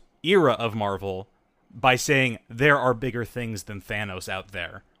next era of Marvel, by saying there are bigger things than Thanos out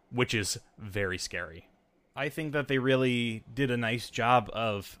there, which is very scary. I think that they really did a nice job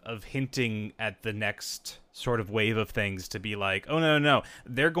of hinting at the next sort of wave of things, to be like, oh, no,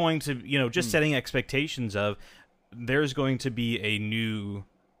 they're going to, just setting expectations of there's going to be a new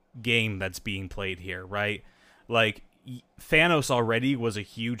game that's being played here, right? Like, Thanos already was a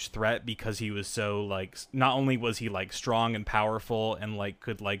huge threat because he was so, like, not only was he, like, strong and powerful and, like,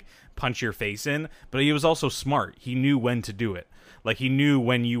 could, like, punch your face in, but he was also smart. He knew when to do it. Like, he knew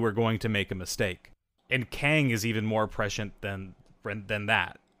when you were going to make a mistake. And Kang is even more prescient than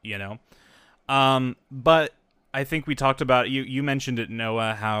that, But I think we talked about, you mentioned it,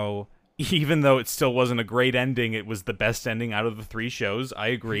 Noah, how even though it still wasn't a great ending, it was the best ending out of the 3 shows. I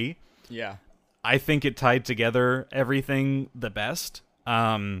agree. Yeah. I think it tied together everything the best.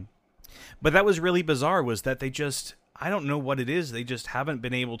 But that was really bizarre, was that they just, I don't know what it is, they just haven't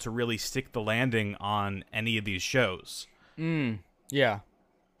been able to really stick the landing on any of these shows. Yeah.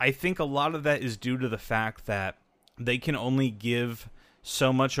 I think a lot of that is due to the fact that they can only give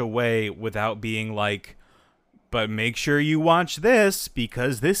so much away without being like, but make sure you watch this,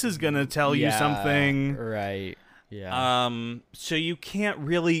 because this is going to tell you something. Right. Yeah. So you can't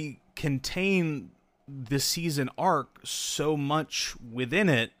really contain the season arc so much within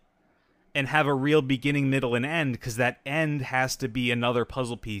it and have a real beginning, middle, and end, because that end has to be another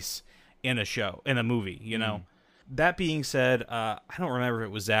puzzle piece in a movie, you know? That being said, I don't remember if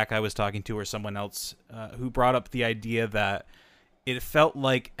it was Zach I was talking to or someone else who brought up the idea that it felt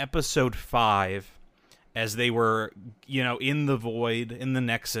like episode 5, as they were, you know, in the void, in the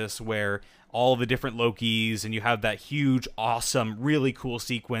Nexus, where all the different Lokis, and you have that huge, awesome, really cool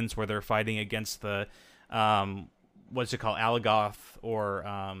sequence where they're fighting against the, what's it called, Alagoth, or,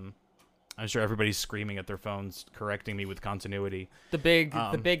 I'm sure everybody's screaming at their phones, correcting me with continuity. The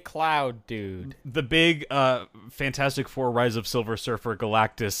big cloud dude. The big Fantastic Four Rise of Silver Surfer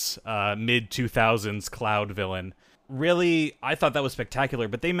Galactus mid-2000s cloud villain. Really, I thought that was spectacular,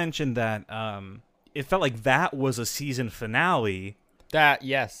 but they mentioned that it felt like that was a season finale.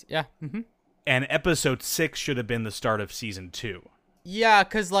 Yes. Yeah. Mm-hmm. And episode 6 should have been the start of season 2. Yeah,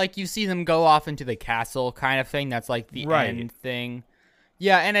 because, like, you see them go off into the castle kind of thing. That's, like, the end thing.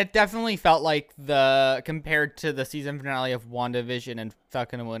 Yeah, and it definitely felt like compared to the season finale of WandaVision and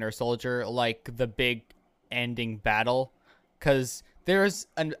Falcon and Winter Soldier, like the big ending battle. Because there's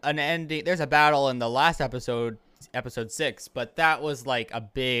an ending, there's a battle in the last episode 6, but that was like a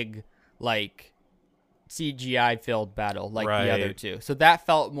big, like, CGI filled battle like the other two. So that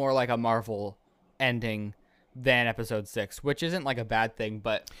felt more like a Marvel ending than episode 6, which isn't like a bad thing,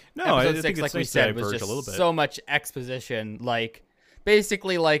 but no, episode I 6, think it's like we nice said, to was diverge a little just bit. so much exposition, like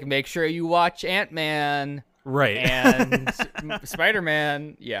basically like make sure you watch Ant-Man and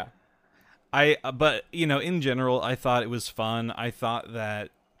Spider-Man. Yeah. But you know, in general, I thought it was fun. I thought that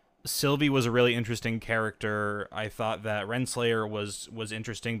Sylvie was a really interesting character. I thought that Renslayer was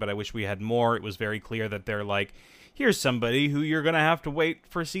interesting, but I wish we had more. It was very clear that they're like, here's somebody who you're gonna have to wait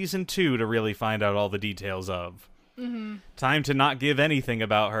for season 2 to really find out all the details of. Mm-hmm. Time to not give anything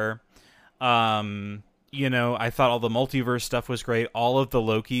about her. You know, I thought all the multiverse stuff was great. All of the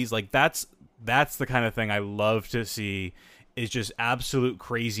Lokis, like that's the kind of thing I love to see, is just absolute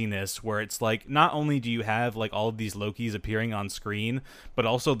craziness, where it's like, not only do you have like all of these Lokis appearing on screen, but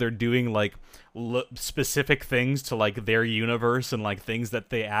also they're doing like specific things to like their universe and like things that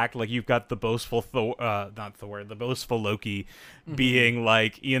they act like. You've got the boastful the boastful Loki being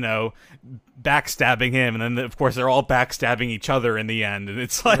like, you know, backstabbing him, and then of course they're all backstabbing each other in the end, and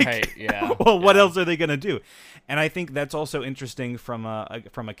it's like, well, what else are they gonna do? And I think that's also interesting from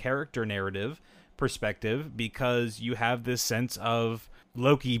a character narrative perspective, because you have this sense of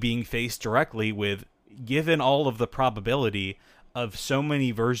Loki being faced directly with, given all of the probability of so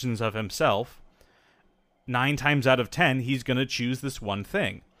many versions of himself, 9 times out of 10 he's going to choose this one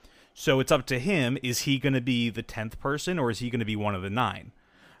thing. So it's up to him, is he going to be the 10th person, or is he going to be one of the 9?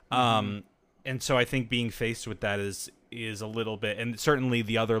 And so I think being faced with that is a little bit, and certainly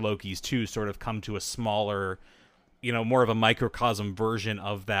the other Lokis too sort of come to a smaller, you know, more of a microcosm version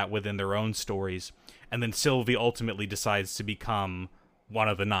of that within their own stories. And then Sylvie ultimately decides to become one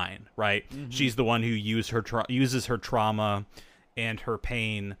of the 9, right? Mm-hmm. She's the one who uses her trauma and her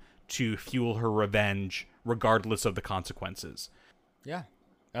pain to fuel her revenge, regardless of the consequences. Yeah,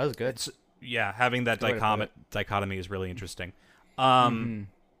 that was good. Having that dichotomy is really interesting.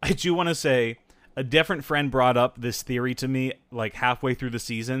 I do want to say, a different friend brought up this theory to me, like halfway through the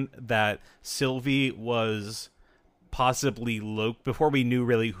season, that Sylvie was possibly Loki, before we knew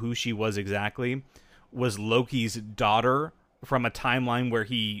really who she was exactly, was Loki's daughter from a timeline where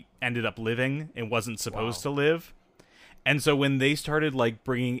he ended up living and wasn't supposed to live. And so when they started like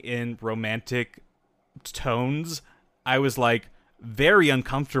bringing in romantic tones, I was like very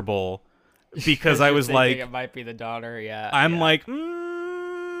uncomfortable, because I was like, it might be the daughter. I'm like,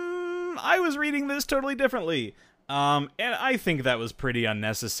 I was reading this totally differently. And I think that was pretty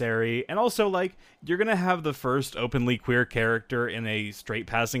unnecessary. And also, like, you're going to have the first openly queer character in a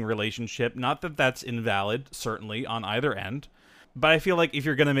straight-passing relationship. Not that that's invalid, certainly, on either end. But I feel like if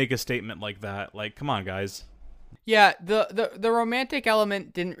you're going to make a statement like that, like, come on, guys. Yeah, the romantic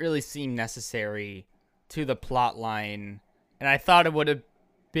element didn't really seem necessary to the plot line. And I thought it would have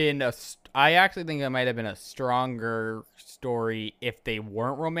been I actually think it might have been a stronger story if they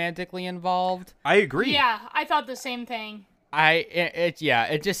weren't romantically involved. I agree. Yeah, I thought the same thing.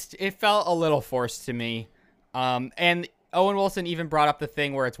 It felt a little forced to me. And Owen Wilson even brought up the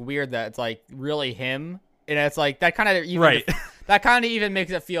thing where it's weird that it's like really him, and it's like that kind of even that kind of even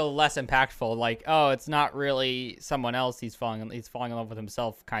makes it feel less impactful. Like, oh, it's not really someone else. He's falling in love with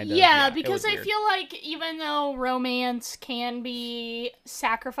himself, kind of. Yeah, because I feel like even though romance can be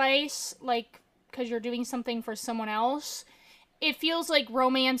sacrifice, like because you're doing something for someone else, it feels like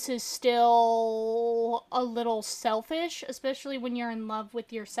romance is still a little selfish, especially when you're in love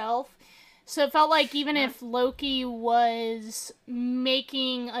with yourself. So it felt like even if Loki was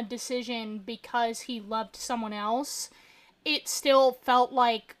making a decision because he loved someone else, it still felt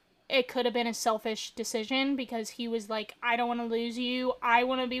like it could have been a selfish decision because he was like, I don't want to lose you. I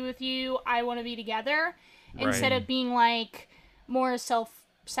want to be with you. I want to be together. Right. Instead of being like more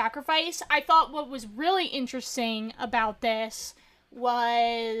self-sacrifice. I thought what was really interesting about this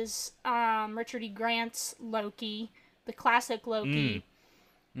was Richard E. Grant's Loki, the classic Loki,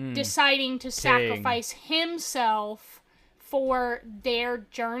 deciding to sacrifice himself for their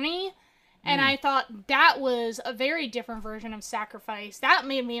journey. And I thought that was a very different version of sacrifice. That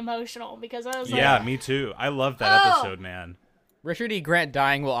made me emotional because I was like... Yeah, me too. I love that episode, man. Richard E. Grant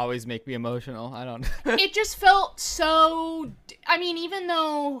dying will always make me emotional. I don't... It just felt so... I mean, even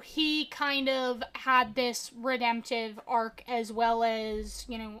though he kind of had this redemptive arc as well as,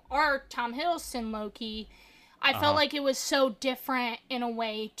 you know, our Tom Hiddleston Loki, I felt like it was so different in a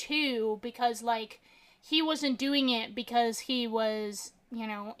way, too, because, like, he wasn't doing it because he was... you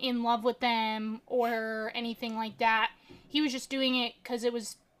know, in love with them or anything like that. He was just doing it because it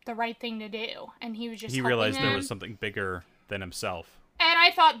was the right thing to do, and he was just he realized them. There was something bigger than himself. And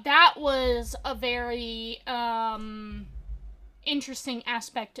I thought that was a very interesting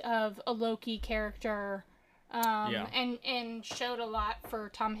aspect of a Loki character, and showed a lot for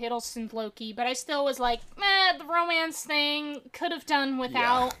Tom Hiddleston's Loki. But I still was like, the romance thing could have done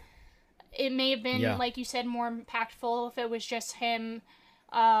without. Yeah. It may have been, like you said, more impactful if it was just him,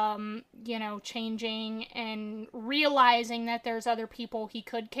 you know, changing and realizing that there's other people he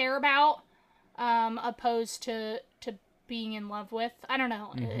could care about, opposed to being in love with. I don't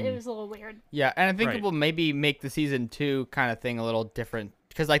know. It was a little weird. Yeah, and I think it will maybe make the season 2 kind of thing a little different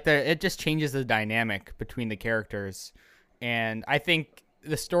because, like, it just changes the dynamic between the characters, and I think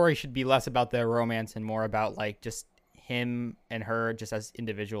the story should be less about their romance and more about, like, just him and her just as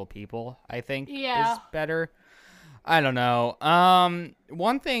individual people. I think is better. I don't know.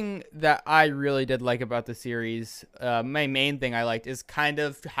 One thing that I really did like about the series, my main thing I liked is kind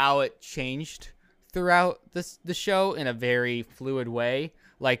of how it changed throughout the show in a very fluid way.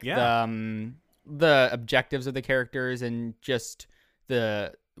 Like the objectives of the characters and just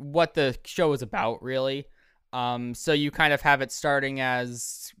what the show is about, really. So you kind of have it starting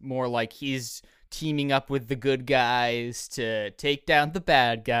as more like he's teaming up with the good guys to take down the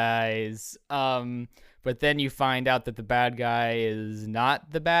bad guys. But then you find out that the bad guy is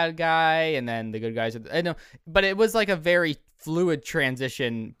not the bad guy, and then the good guys are... I know, but it was like a very fluid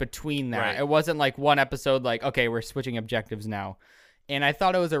transition between that. Right. It wasn't like one episode like, okay, we're switching objectives now. And I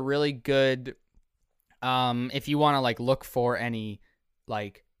thought it was a really good... if you want to like look for any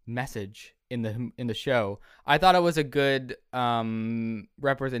like message in the show, I thought it was a good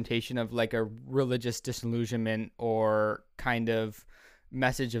representation of like a religious disillusionment or kind of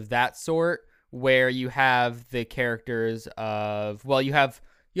message of that sort, where you have the characters of, well, you have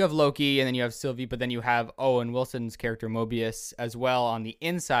Loki and then you have Sylvie, but then you have Owen Wilson's character Mobius as well on the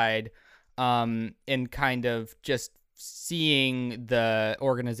inside, and kind of just seeing the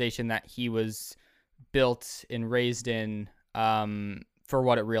organization that he was built and raised in, for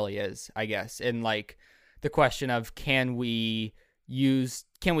what it really is, I guess. And like the question of can we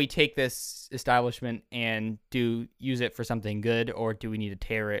take this establishment and use it for something good, or do we need to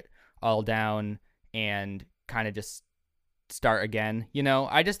tear it all down and kind of just start again? You know,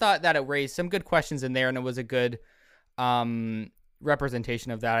 I just thought that it raised some good questions in there, and it was a good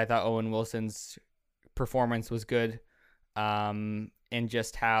representation of that. I thought Owen Wilson's performance was good, and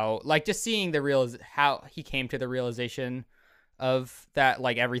just how, like, just seeing how he came to the realization of that,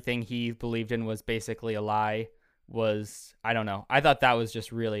 like, everything he believed in was basically a lie, was, I don't know. I thought that was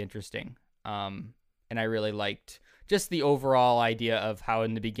just really interesting. And I really liked just the overall idea of how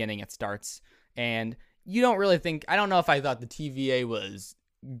in the beginning it starts. And you don't really think, I don't know if I thought the TVA was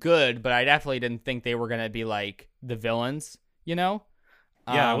good, but I definitely didn't think they were going to be like the villains, you know?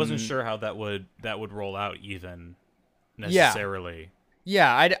 Yeah, I wasn't sure how that would roll out even necessarily.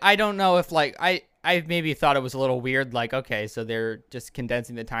 Yeah, I don't know if like, I maybe thought it was a little weird, like, okay, so they're just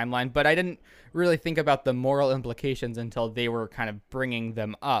condensing the timeline, but I didn't really think about the moral implications until they were kind of bringing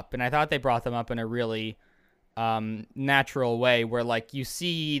them up. And I thought they brought them up in a really natural way, where like you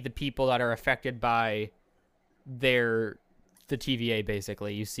see the people that are affected by the TVA,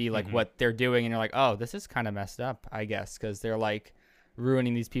 basically. You see like what they're doing, and you're like, oh, this is kind of messed up, I guess, because they're like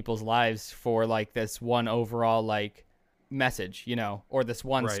ruining these people's lives for like this one overall like message, you know, or this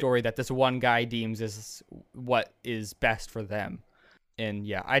one story that this one guy deems is what is best for them. And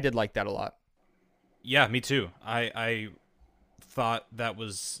yeah, I did like that a lot. Yeah, me too. I thought that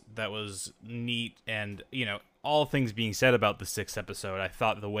was neat, and all things being said about the 6th episode, I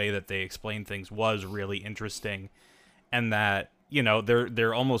thought the way that they explained things was really interesting, and that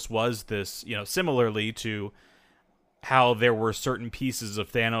there almost was this, similarly to how there were certain pieces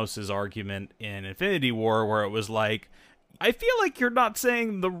of Thanos' argument in Infinity War where it was like, I feel like you're not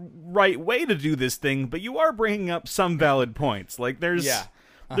saying the right way to do this thing, but you are bringing up some valid points. Like there's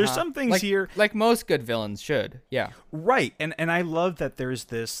some things here, like most good villains should. Yeah. Right. And I love that there's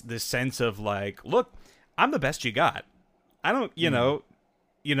this sense of like, look, I'm the best you got. I don't,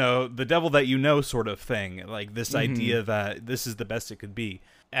 the devil that you know sort of thing. Like this idea that this is the best it could be.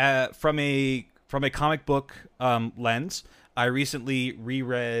 From a comic book lens, I recently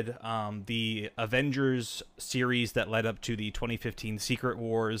reread the Avengers series that led up to the 2015 Secret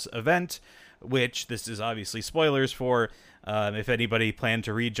Wars event, which this is obviously spoilers for. If anybody planned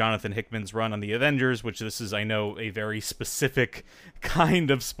to read Jonathan Hickman's run on the Avengers, which this is, I know, a very specific kind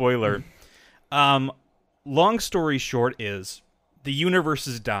of spoiler. Long story short is, the universe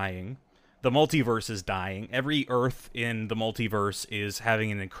is dying. The multiverse is dying. Every Earth in the multiverse is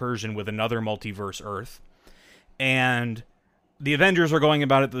having an incursion with another multiverse Earth. And the Avengers are going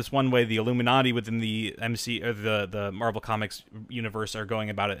about it this one way. The Illuminati within the the Marvel Comics universe are going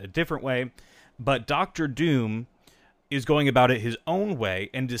about it a different way. But Doctor Doom is going about it his own way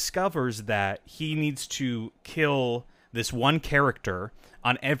and discovers that he needs to kill this one character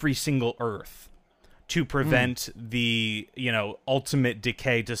on every single Earth to prevent the, ultimate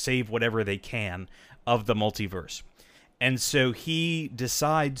decay, to save whatever they can of the multiverse. And so he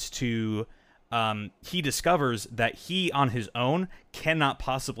decides to, he discovers that he on his own cannot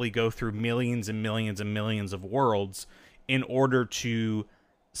possibly go through millions and millions and millions of worlds in order to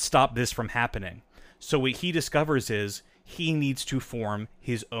stop this from happening. So what he discovers is he needs to form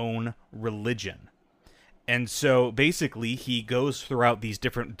his own religion. And so basically he goes throughout these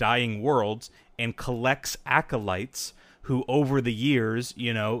different dying worlds and collects acolytes who over the years,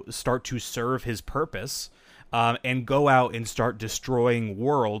 start to serve his purpose, and go out and start destroying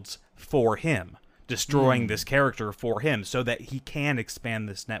worlds for him, destroying this character for him so that he can expand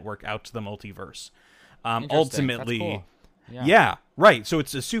this network out to the multiverse. Ultimately, cool. Yeah, right. So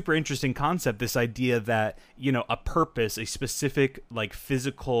it's a super interesting concept, this idea that, a purpose, a specific, like,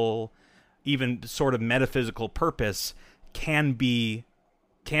 physical, even sort of metaphysical purpose can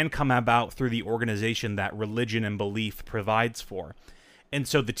come about through the organization that religion and belief provides for. And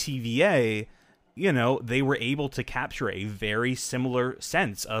so the TVA, they were able to capture a very similar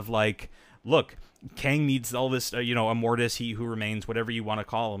sense of like, look, Kang needs all this, Immortus, He Who Remains, whatever you want to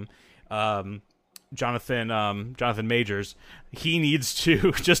call him, Jonathan Majors, he needs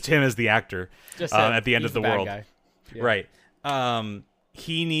to, just him as the actor, at the end of the world. Yeah. Right.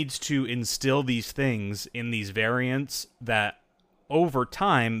 He needs to instill these things in these variants that over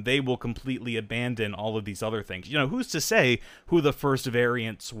time they will completely abandon all of these other things. Who's to say who the first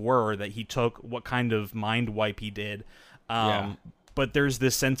variants were that he took, what kind of mind wipe he did. But there's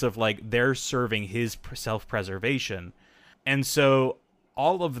this sense of like, they're serving his self-preservation. And so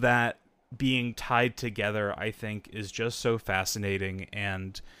all of that being tied together, I think, is just so fascinating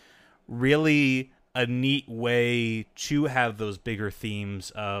and really a neat way to have those bigger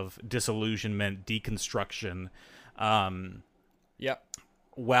themes of disillusionment, deconstruction,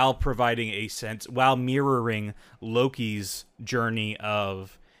 while providing a sense, while mirroring Loki's journey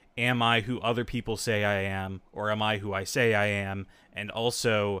of, am I who other people say I am, or am I who I say I am, and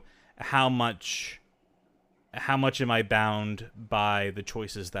also how much am I bound by the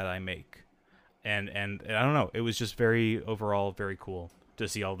choices that I make? And I don't know, it was just overall very cool to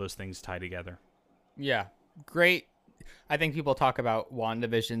see all those things tie together. Yeah, great. I think people talk about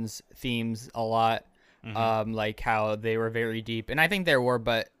WandaVision's themes a lot, like how they were very deep, and I think there were,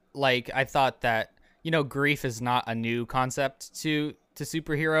 but like I thought that grief is not a new concept to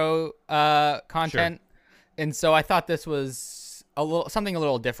superhero content, and so I thought this was something a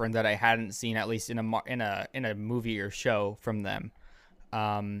little different that I hadn't seen, at least in a movie or show from them.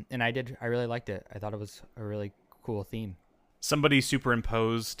 And I really liked it. I thought it was a really cool theme. Somebody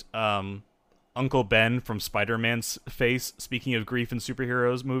superimposed Uncle Ben from Spider-Man's face, speaking of grief in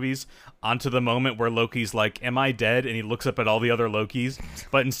superheroes movies, onto the moment where Loki's like, am I dead? And he looks up at all the other Lokis.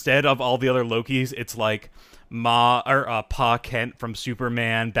 But instead of all the other Lokis, it's like Pa Kent from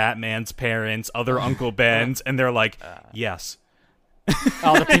Superman, Batman's parents, other Uncle Bens, and they're like, yes.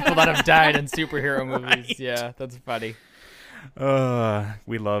 All the people that have died in superhero movies. Right. Yeah, that's funny.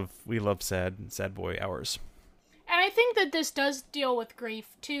 We love sad boy hours. And I think that this does deal with grief,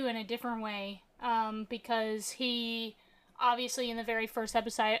 too, in a different way, because he, obviously, in the very first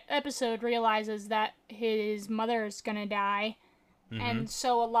episode realizes that his mother is going to die, And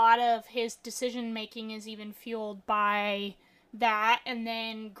so a lot of his decision making is even fueled by that, and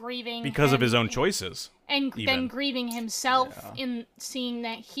then grieving because of his own choices. And even. then grieving himself in seeing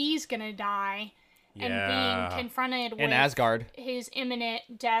that he's gonna die, and being confronted with Asgard, his imminent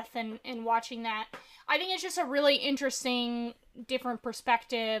death, and watching that. I think it's just a really interesting, different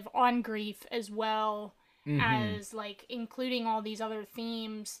perspective on grief, as well as like including all these other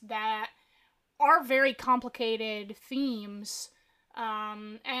themes that are very complicated themes,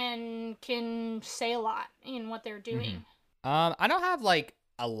 and can say a lot in what they're doing. I don't have like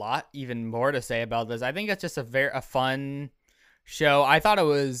a lot even more to say about this. I think it's just a fun show. I thought it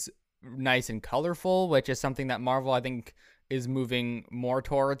was nice and colorful, which is something that Marvel, I think, is moving more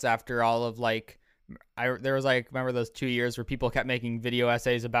towards after all of like, there was like, remember those 2 years where people kept making video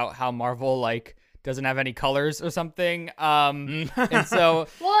essays about how Marvel like doesn't have any colors or something. And so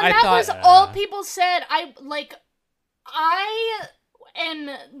well, and that was all people said. I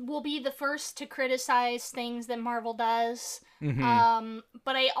will be the first to criticize things that Marvel does.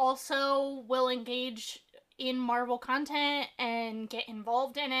 But I also will engage in Marvel content and get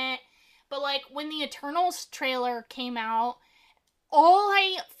involved in it. But like when the Eternals trailer came out, all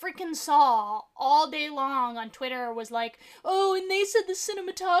I freaking saw all day long on Twitter was like, oh, and they said the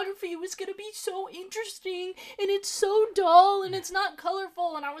cinematography was gonna be so interesting, and it's so dull, and it's not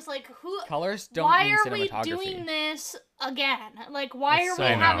colorful, and I was like, colors don't why mean are cinematography. we doing this again? Like, why are we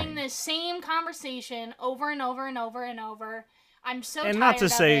having this same conversation over and over and over and over? I'm so tired not to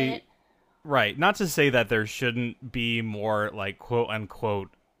of say, it. Right, not to say that there shouldn't be more, like, quote-unquote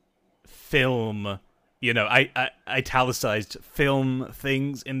film, I italicized film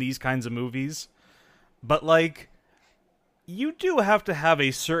things in these kinds of movies. But, like, you do have to have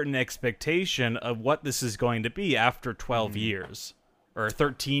a certain expectation of what this is going to be after 12 years. Or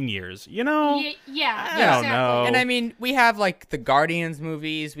 13 years, I don't know. And I mean, we have, like, the Guardians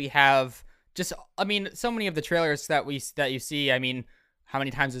movies, we have so many of the trailers that you see, I mean, how many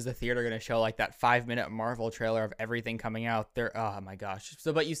times is the theater going to show like that 5-minute Marvel trailer of everything coming out there? Oh my gosh.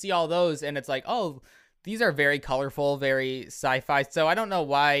 So, but you see all those and it's like, oh, these are very colorful, very sci-fi. So I don't know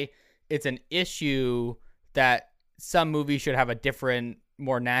why it's an issue that some movies should have a different,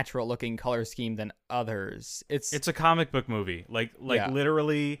 more natural looking color scheme than others. It's a comic book movie. Like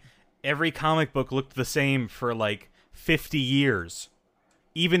literally every comic book looked the same for like 50 years.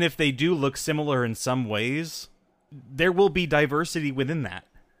 Even if they do look similar in some ways, there will be diversity within that.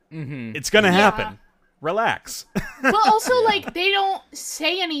 It's gonna happen. Relax. But also, like, they don't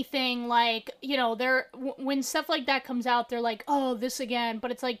say anything, like, when stuff like that comes out, they're like, oh, this again.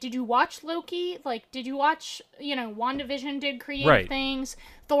 But it's like, did you watch Loki? Like, did you watch, WandaVision did creative things?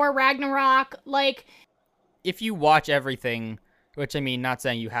 Thor Ragnarok? Like, if you watch everything, which, I mean, not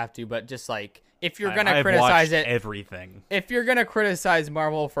saying you have to, but just, like, if you're going to criticize everything. If you're going to criticize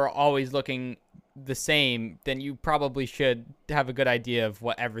Marvel for always looking the same, then you probably should have a good idea of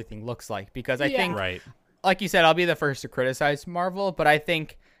what everything looks like, because I think, like you said, I'll be the first to criticize Marvel, but I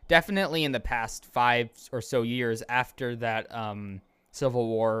think definitely in the past 5 or so years after that Civil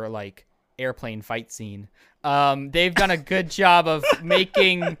War like airplane fight scene, they've done a good job of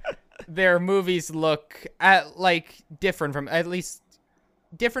making their movies look different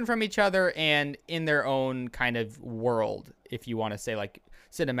from each other and in their own kind of world, if you want to say like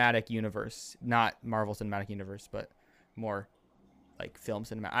cinematic universe, not Marvel Cinematic Universe, but more like film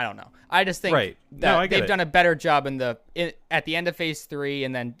cinematic. I don't know. I just think that they've done a better job at the end of Phase 3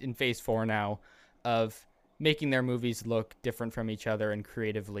 and then in Phase 4 now of making their movies look different from each other and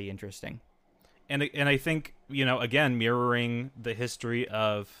creatively interesting. And I think, again, mirroring the history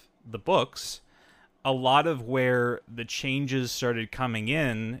of the books, a lot of where the changes started coming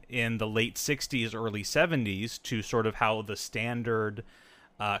in the late 60s, early 70s to sort of how the standard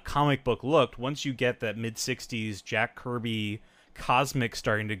comic book looked, once you get that mid-60s Jack Kirby cosmic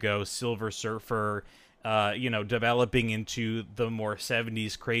starting to go, Silver Surfer, developing into the more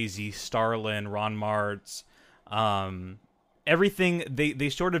 70s crazy Starlin, Ron Martz, everything, they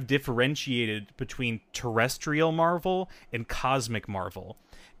sort of differentiated between terrestrial Marvel and cosmic Marvel.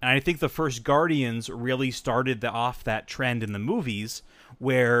 And I think the first Guardians really started off that trend in the movies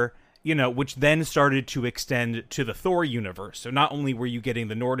where, which then started to extend to the Thor universe. So not only were you getting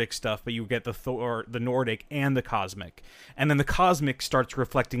the Nordic stuff, but you get the Nordic and the cosmic. And then the cosmic starts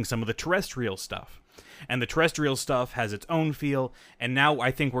reflecting some of the terrestrial stuff. And the terrestrial stuff has its own feel. And now I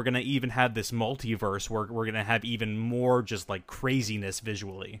think we're going to even have this multiverse where we're going to have even more just like craziness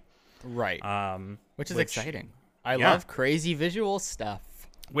visually. Right. Which is exciting. I love crazy visual stuff.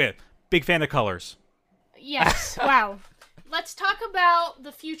 Big fan of colors. Yes. Wow. Let's talk about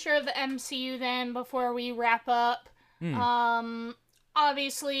the future of the MCU then before we wrap up.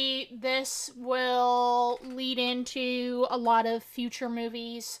 obviously this will lead into a lot of future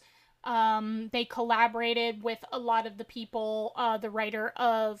movies. They collaborated with a lot of the people, the writer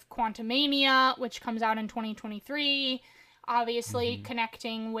of Quantumania, which comes out in 2023, obviously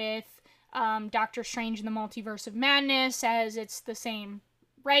connecting with Doctor Strange in the Multiverse of Madness, as it's the same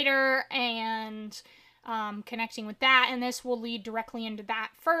writer, and connecting with that. And this will lead directly into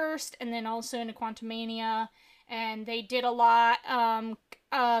that first, and then also into Quantumania. And they did a lot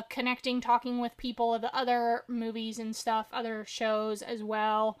connecting, talking with people of the other movies and stuff, other shows as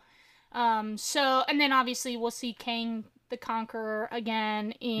well. So, and then obviously we'll see Kang the Conqueror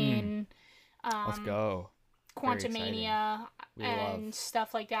again in Let's go. Quantumania and love.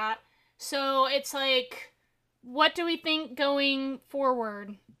 stuff like that. So it's like, what do we think going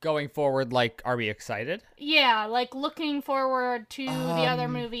forward? Going forward, like, are we excited? Yeah, like looking forward to the other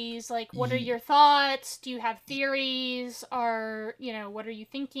movies, like what are your thoughts? Do you have theories? Or, what are you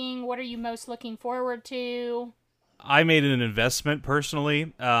thinking? What are you most looking forward to? I made an investment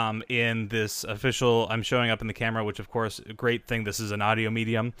personally in this official, I'm showing up in the camera, which of course, a great thing, this is an audio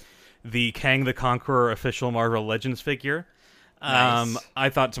medium, the Kang the Conqueror official Marvel Legends figure. Nice. I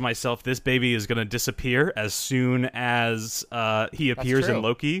thought to myself, this baby is going to disappear as soon as he appears in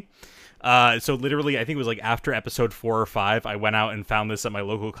Loki. So literally, I think it was like after episode 4 or 5, I went out and found this at my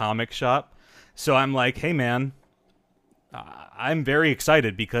local comic shop. So I'm like, hey man, I'm very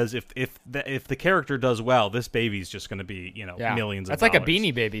excited because if the character does well, this baby's just going to be millions of That's dollars. like a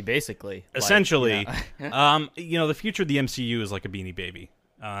Beanie Baby, basically. Essentially, the future of the MCU is like a Beanie Baby.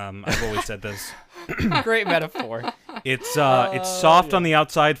 I've always said this. Great metaphor. It's soft on the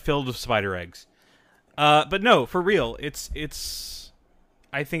outside, filled with spider eggs. But no, for real, it's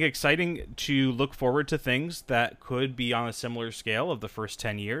I think exciting to look forward to things that could be on a similar scale of the first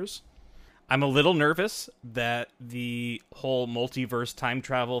 10 years. I'm a little nervous that the whole multiverse time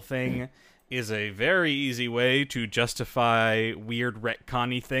travel thing is a very easy way to justify weird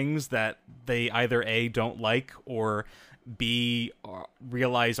retconny things that they either A, don't like, or B,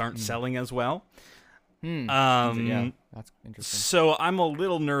 realize aren't selling as well. Yeah, that's interesting. So I'm a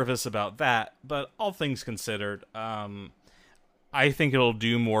little nervous about that, but all things considered, I think it'll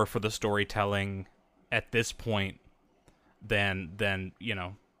do more for the storytelling at this point than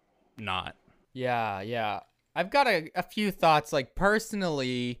not. Yeah. I've got a few thoughts. Like,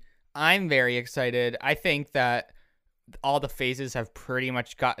 personally, I'm very excited. I think that all the phases have pretty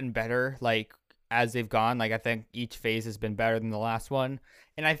much gotten better, like, as they've gone. Like, I think each phase has been better than the last one.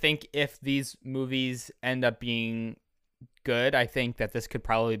 And I think if these movies end up being good, I think that this could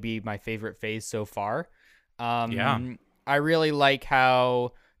probably be my favorite phase so far. Yeah. I really like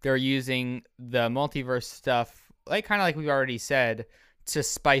how they're using the multiverse stuff, like kind of like we've already said, to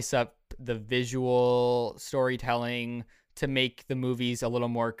spice up the visual storytelling, to make the movies a little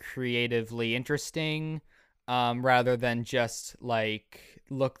more creatively interesting, rather than just like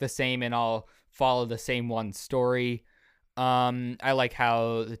look the same and all follow the same one story. I like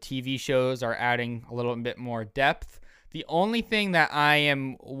how the TV shows are adding a little bit more depth. The only thing that I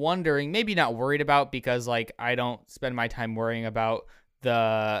am wondering, maybe not worried about, because like I don't spend my time worrying about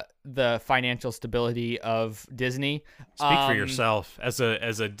the financial stability of Disney. Speak for yourself. As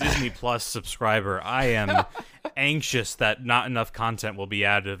a Disney Plus subscriber, I am anxious that not enough content will be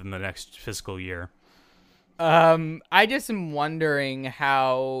added in the next fiscal year. I just am wondering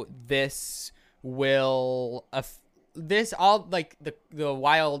how this will this all, like the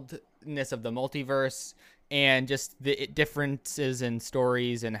wildness of the multiverse and just the differences in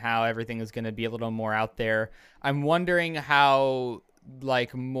stories and how everything is going to be a little more out there. I'm wondering how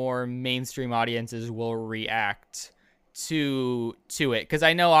like more mainstream audiences will react to it, because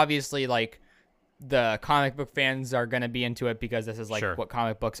I know obviously like the comic book fans are going to be into it because this is like Sure. what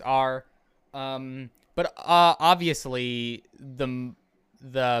comic books are. But obviously the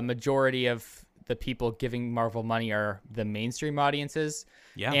majority of the people giving Marvel money are the mainstream audiences.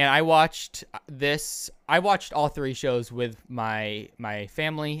 Yeah. And I watched all 3 shows with my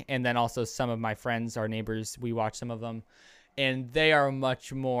family, and then also some of my friends, our neighbors, we watched some of them. And they are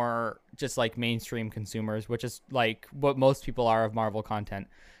much more just like mainstream consumers, which is like what most people are of Marvel content.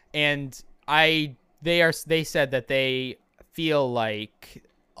 And they said that they feel like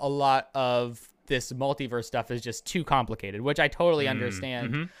a lot of this multiverse stuff is just too complicated, which I totally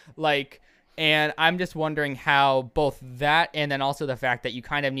understand. Mm-hmm. Like, and I'm just wondering how both that and then also the fact that you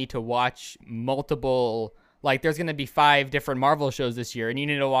kind of need to watch multiple, like there's going to be 5 different Marvel shows this year, and you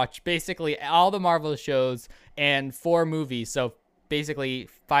need to watch basically all the Marvel shows and 4 movies. So basically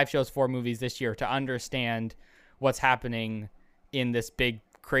 5 shows, 4 movies this year to understand what's happening in this big,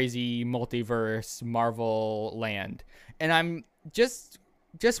 crazy multiverse Marvel land. And just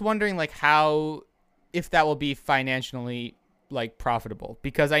wondering like how, if that will be financially like profitable,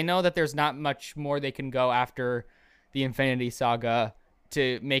 because I know that there's not much more they can go after the Infinity Saga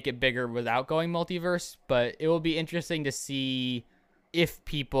to make it bigger without going multiverse, but it will be interesting to see if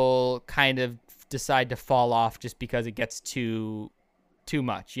people kind of decide to fall off just because it gets too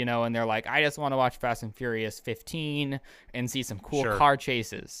much, you know, and they're like, I just want to watch Fast and Furious 15 and see some cool car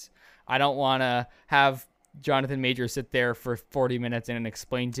chases. I don't want to have Jonathan Majors sit there for 40 minutes and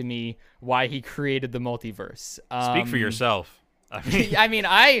explain to me why he created the multiverse. Speak for yourself. I'm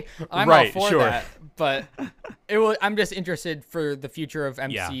right, all for that, but I'm just interested for the future of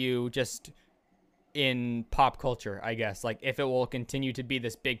MCU, just in pop culture, I guess, like if it will continue to be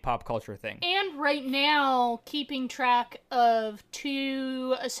this big pop culture thing. And right now, keeping track of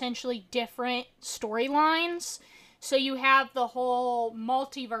two essentially different storylines. So you have the whole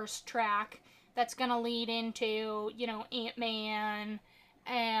multiverse track that's going to lead into, you know, Ant-Man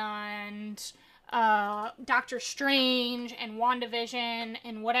and Doctor Strange and WandaVision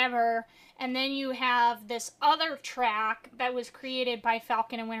and whatever. And then you have this other track that was created by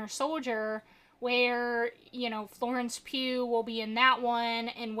Falcon and Winter Soldier, where, you know, Florence Pugh will be in that one,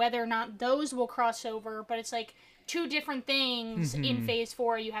 and whether or not those will cross over. But it's like two different things in Phase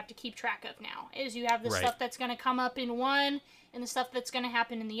 4 you have to keep track of now. Is you have the stuff that's going to come up in one, and the stuff that's going to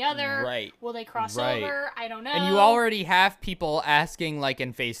happen in the other. Right. Will they cross over? I don't know. And you already have people asking, like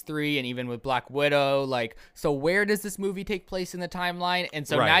in Phase 3 and even with Black Widow, like, so where does this movie take place in the timeline? And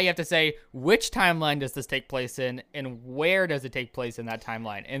so now you have to say, which timeline does this take place in, and where does it take place in that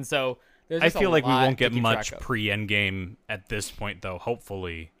timeline? And so I feel like we won't get much pre-Endgame at this point, though,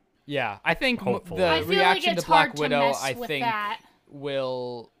 hopefully. Yeah, I think Hopefully. the reaction to Black Widow, I think, that.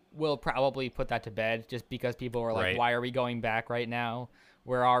 will probably put that to bed, just because people were like, why are we going back right now?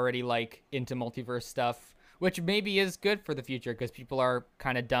 We're already, like, into multiverse stuff, which maybe is good for the future, because people are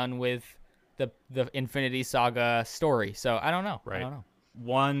kind of done with the Infinity Saga story. So, I don't know. Right. I don't know.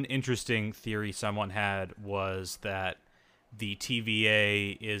 One interesting theory someone had was that the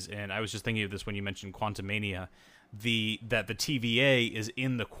TVA is in, I was just thinking of this when you mentioned Quantumania, that the TVA is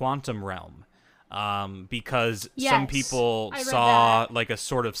in the quantum realm, because some people saw like a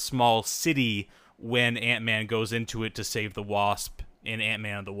sort of small city when Ant-Man goes into it to save the Wasp in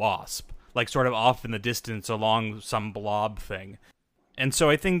Ant-Man and the Wasp, like sort of off in the distance along some blob thing. And so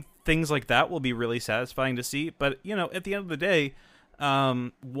I think things like that will be really satisfying to see. But, you know, at the end of the day,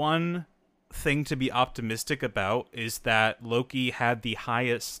 one thing to be optimistic about is that Loki had the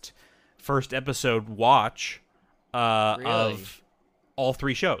highest first episode watch of all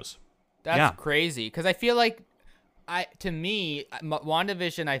three shows. That's crazy, because I feel like to me,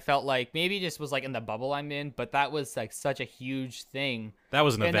 WandaVision, I felt like maybe just was like in the bubble I'm in, but that was like such a huge thing. That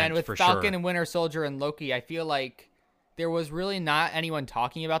was an event, and then with for Falcon sure. and Winter Soldier and Loki, I feel like there was really not anyone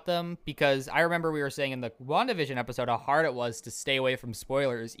talking about them, because I remember we were saying in the WandaVision episode how hard it was to stay away from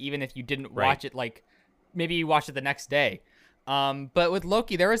spoilers, even if you didn't watch it, like maybe you watched it the next day. But with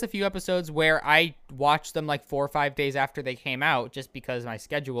Loki, there was a few episodes where I watched them like 4 or 5 days after they came out, just because of my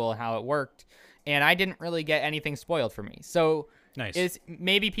schedule and how it worked, and I didn't really get anything spoiled for me. So nice.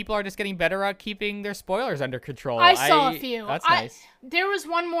 Maybe people are just getting better at keeping their spoilers under control. I saw a few. That's nice. There was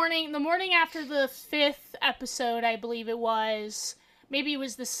one morning, the morning after the 5th episode, I believe it was. Maybe it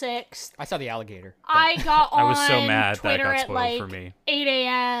was the 6th. I saw the alligator. I got on I was so mad Twitter that got at spoiled like for me. 8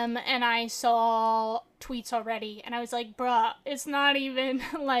 a.m. and I saw tweets already. And I was like, bruh, it's not even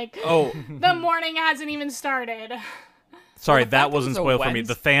like the morning hasn't even started. Sorry, Well, that was wasn't a spoiled for me.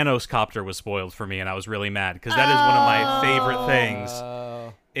 The Thanos copter was spoiled for me, and I was really mad, because that is one of my favorite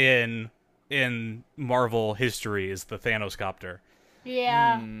things in Marvel history is the Thanos copter.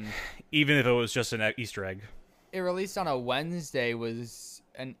 Yeah. Even if it was just an Easter egg. It released on a Wednesday was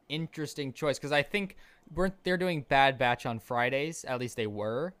an interesting choice, because I think they're doing Bad Batch on Fridays. At least they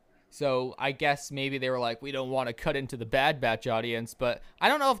were. So I guess maybe they were like, we don't want to cut into the Bad Batch audience, but I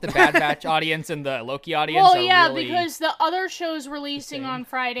don't know if the Bad Batch audience and the Loki audience are really because the other shows releasing on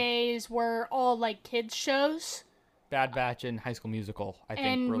Fridays were all like kids shows. Bad Batch and High School Musical, I think,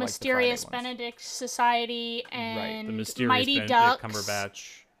 and were like Mysterious the Friday ones. Benedict Society and The Mysterious Mighty Benedict Ducks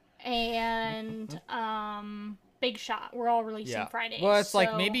Cumberbatch. and Big Shot were all releasing Fridays. Well, it's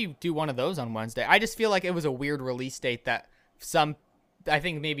like maybe do one of those on Wednesday. I just feel like it was a weird release date that I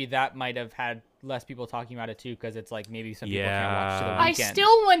think maybe that might have had less people talking about it too, because it's like maybe some people can't watch to the I weekend.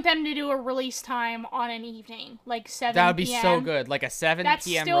 still want them to do a release time on an evening, like 7 That would be p.m. so good, like a 7 That's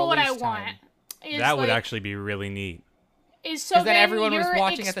p.m. still what I release want. time. That would actually be really neat. So then everyone was you're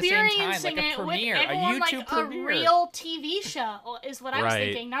watching at the same time, like experiencing a it with premiere, a everyone, YouTube like premiere. a real TV show is what I was Right.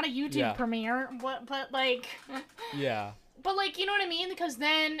 thinking, not a YouTube premiere, but like Yeah. But, like, you know what I mean? Because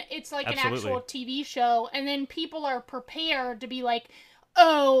then it's, like, Absolutely. an actual TV show, and then people are prepared to be like,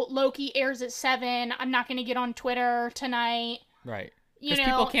 oh, Loki airs at 7, I'm not going to get on Twitter tonight. Right. You Because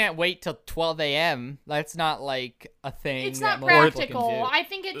know, people can't wait till 12 a.m. That's not, like, a thing it's that not most people can practical. do. I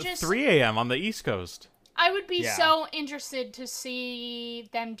think it just... 3 a.m. on the East Coast. I would be Yeah. so interested to see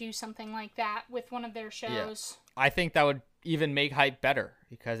them do something like that with one of their shows. I think that would even make hype better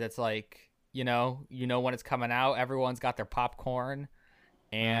because it's like, you know when it's coming out, everyone's got their popcorn,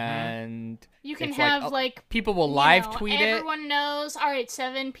 and You can it's have, people will you live know, tweet it. everyone knows, all right,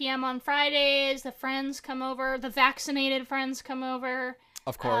 7 p.m. on Fridays, the friends come over, the vaccinated friends come over.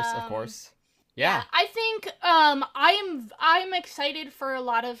 Of course. Yeah. I think I'm excited for a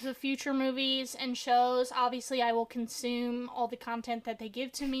lot of the future movies and shows. Obviously, I will consume all the content that they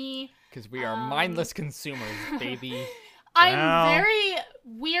give to me. Because we are mindless consumers, baby. I'm Well. very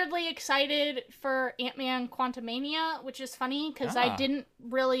weirdly excited for Ant-Man Quantumania, which is funny because I didn't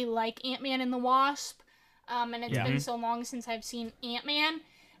really like Ant-Man and the Wasp, and it's been so long since I've seen Ant-Man.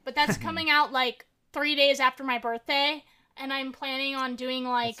 But that's coming out like 3 days after my birthday, and I'm planning on doing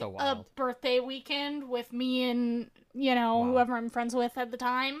like so a wild. birthday weekend with me and whoever I'm friends with at the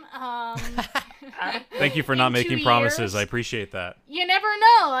time. Thank you for not In making 2 promises. years. I appreciate that. You never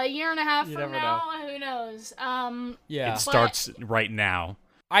know. A year and a half You from never now, who knows? Yeah. It starts right now.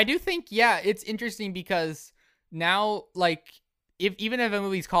 I do think, it's interesting because now, like, even if a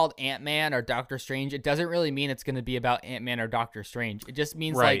movie's called Ant-Man or Doctor Strange, it doesn't really mean it's going to be about Ant-Man or Doctor Strange. It just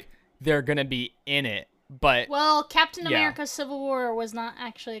means, Right. like, they're going to be in it. But Well, Captain Yeah. America Civil War was not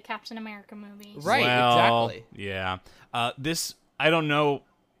actually a Captain America movie. so- Right, Well, exactly. Yeah. This, I don't know.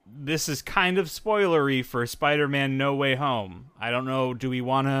 This is kind of spoilery for Spider-Man No Way Home. I don't know. Do we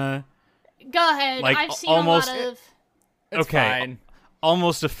want to... Go ahead. Like, I've seen almost- a lot of... It's Okay. fine.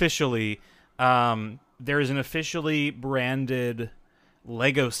 Almost officially, there is an officially branded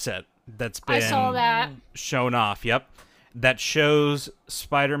Lego set that's been I saw that. shown off. Yep. That shows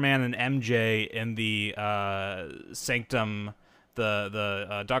Spider-Man and MJ in the sanctum,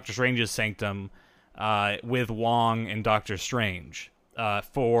 the Doctor Strange's sanctum, with Wong and Doctor Strange That's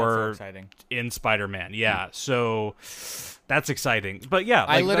so for exciting. in Spider-Man. Yeah, so that's exciting. But yeah,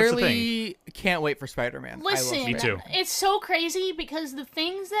 I like, that's the thing. literally can't wait for Spider-Man. Listen, Me too. it's so crazy because the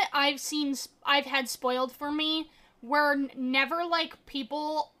things that I've had spoiled for me were never like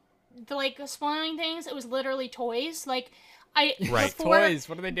people like spoiling things. It was literally toys. Like Right. Toys,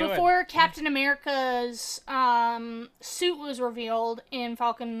 what are they doing? Before Captain America's suit was revealed in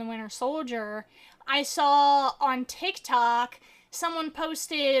Falcon and the Winter Soldier, I saw on TikTok someone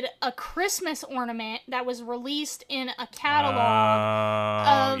posted a Christmas ornament that was released in a catalog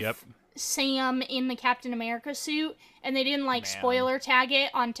of Yep. Sam in the Captain America suit, and they didn't spoiler tag it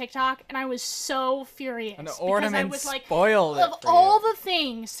on TikTok, and I was so furious. An because ornament I was like, spoiled it of for all you. the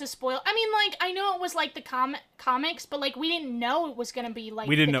things to spoil. I mean, like, I know it was like the comics, but like we didn't know it was gonna be like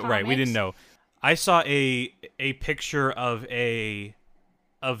We didn't the know, right? We didn't comics. know. I saw a picture of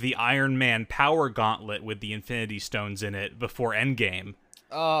the Iron Man power gauntlet with the Infinity Stones in it before Endgame,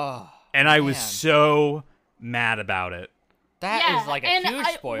 Oh, and I was man. so mad about it. That is like a and huge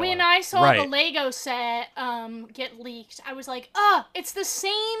spoiler. when I saw Right. the Lego set get leaked, I was like, it's the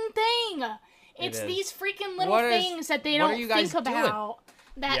same thing. It's is. these freaking little What is- things that they what are don't you guys think doing? about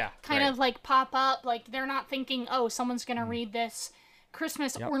that Yeah, kind right. of like pop up. Like they're not thinking, oh, someone's gonna read this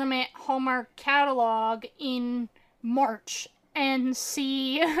Christmas ornament Hallmark catalog in March and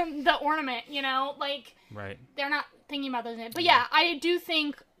see the ornament, like Right. they're not thinking about those. But yeah, I do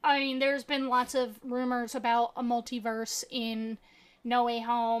think. I mean, there's been lots of rumors about a multiverse in No Way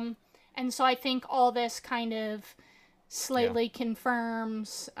Home, and so I think all this kind of slightly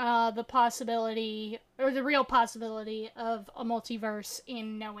confirms the possibility, or the real possibility, of a multiverse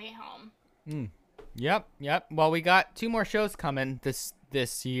in No Way Home. Yep. Well, we got 2 more shows coming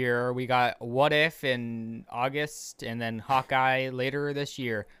this year. We got What If in August, and then Hawkeye later this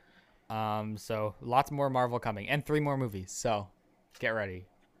year. So lots more Marvel coming, and 3 more movies. So get ready.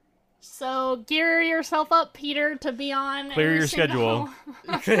 So gear yourself up, Peter, to be on. Clear every your single-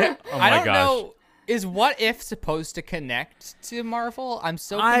 schedule. Oh I my don't gosh. know. Is What If supposed to connect to Marvel? I'm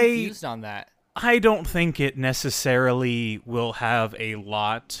so I- confused on that. I don't think it necessarily will have a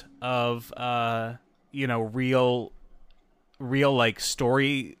lot of real like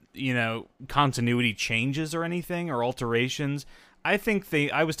story, continuity changes or anything or alterations. I think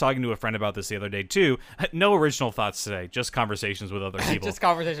I was talking to a friend about this the other day too. No original thoughts today, just conversations with other people. Just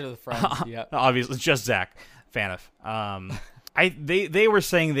conversation with friends. Yep. Obviously, it's just Zach Faniff. They were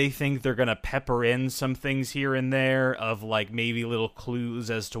saying they think they're gonna pepper in some things here and there of like maybe little clues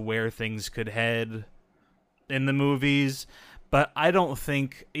as to where things could head. in the movies. But I don't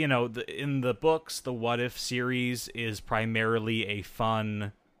think, in the books, the What If series is primarily a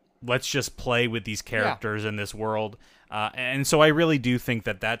fun, let's just play with these characters in this world. And so I really do think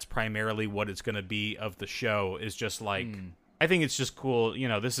that that's primarily what it's going to be of the show, is just like, I think it's just cool.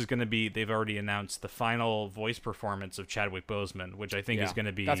 This is going to be, they've already announced the final voice performance of Chadwick Boseman, which I think is going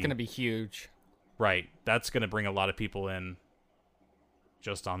to be... That's going to be huge. Right. That's going to bring a lot of people in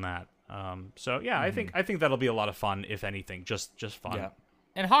just on that. I think that'll be a lot of fun, if anything, just fun. Yeah.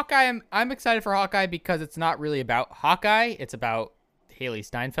 And Hawkeye, I'm excited for Hawkeye because it's not really about Hawkeye. It's about Haley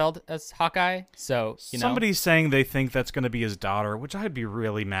Steinfeld as Hawkeye. So, somebody's saying they think that's going to be his daughter, which I'd be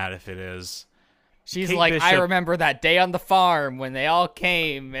really mad if it is. She's Kate like, Bishop, I remember that day on the farm when they all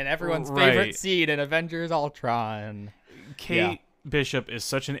came and everyone's favorite scene in Avengers Ultron. Kate Bishop is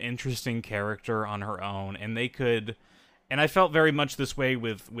such an interesting character on her own, and they could... And I felt very much this way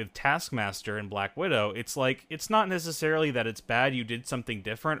with Taskmaster and Black Widow. It's like, it's not necessarily that it's bad you did something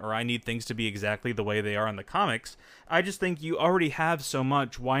different, or I need things to be exactly the way they are in the comics. I just think you already have so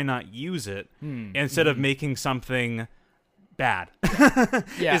much, why not use it instead of making something bad?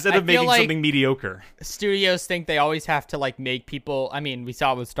 Instead of making something mediocre. Studios think they always have to like make people, I mean, we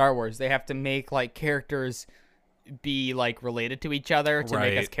saw it with Star Wars, they have to make like characters be like related to each other to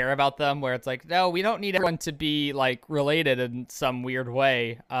make us care about them, where it's like, no, we don't need everyone to be like related in some weird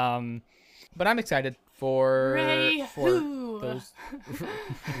way. But I'm excited for those.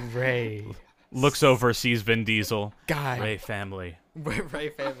 Ray looks over, sees Vin Diesel. God. Ray family. Ray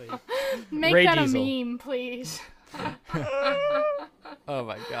family. Make Ray that Diesel. a meme, please. Oh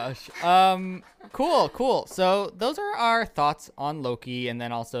my gosh. Cool. So those are our thoughts on Loki, and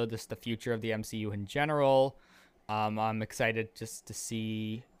then also just the future of the MCU in general. I'm excited just to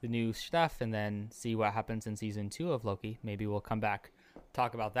see the new stuff and then see what happens in season 2 of Loki. Maybe we'll come back,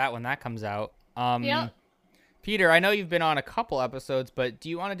 talk about that when that comes out. Peter, I know you've been on a couple episodes, but do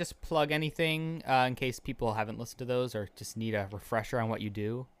you want to just plug anything in case people haven't listened to those or just need a refresher on what you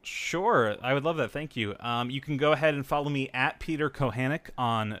do? Sure. I would love that. Thank you. You can go ahead and follow me at Peter Kochanek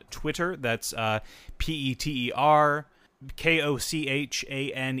on Twitter. That's PeterKochanek,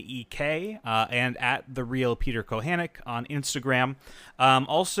 and at The Real Peter Kochanek on Instagram.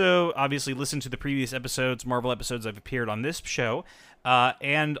 Also, obviously, listen to the previous episodes, Marvel episodes I've appeared on this show.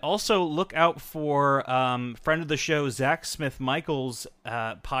 And also look out for friend of the show, Zach Smith-Michael's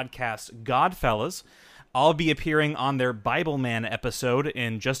podcast, Godfellas. I'll be appearing on their Bible Man episode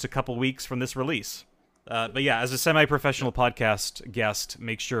in just a couple weeks from this release. But yeah, as a semi-professional podcast guest,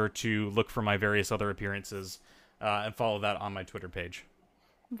 make sure to look for my various other appearances and follow that on my Twitter page.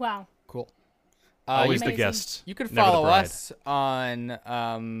 Wow. Cool. Always the amazing. guest. You can never the follow bride. us on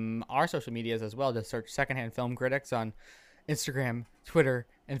our social medias as well. Just search Secondhand Film Critics on Instagram, Twitter,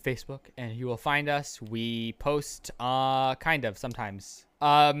 and Facebook, and you will find us. We post kind of sometimes.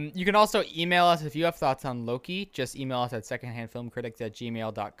 You can also email us if you have thoughts on Loki. Just email us at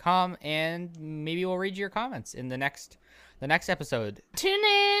secondhandfilmcritics@gmail.com, and maybe we'll read your comments in the next episode. Tune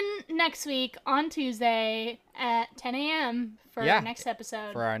in next week on Tuesday at 10 a.m. for our next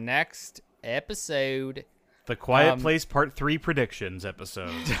episode. For our next episode. The Quiet Place Part 3 predictions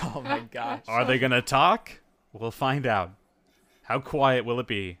episode. Oh my gosh. Are they going to talk? We'll find out. How quiet will it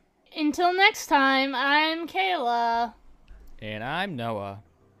be? Until next time, I'm Kayla. And I'm Noah.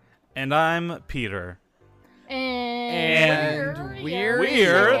 And I'm Peter. And we're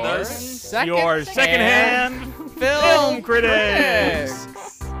your secondhand secondhand film critics.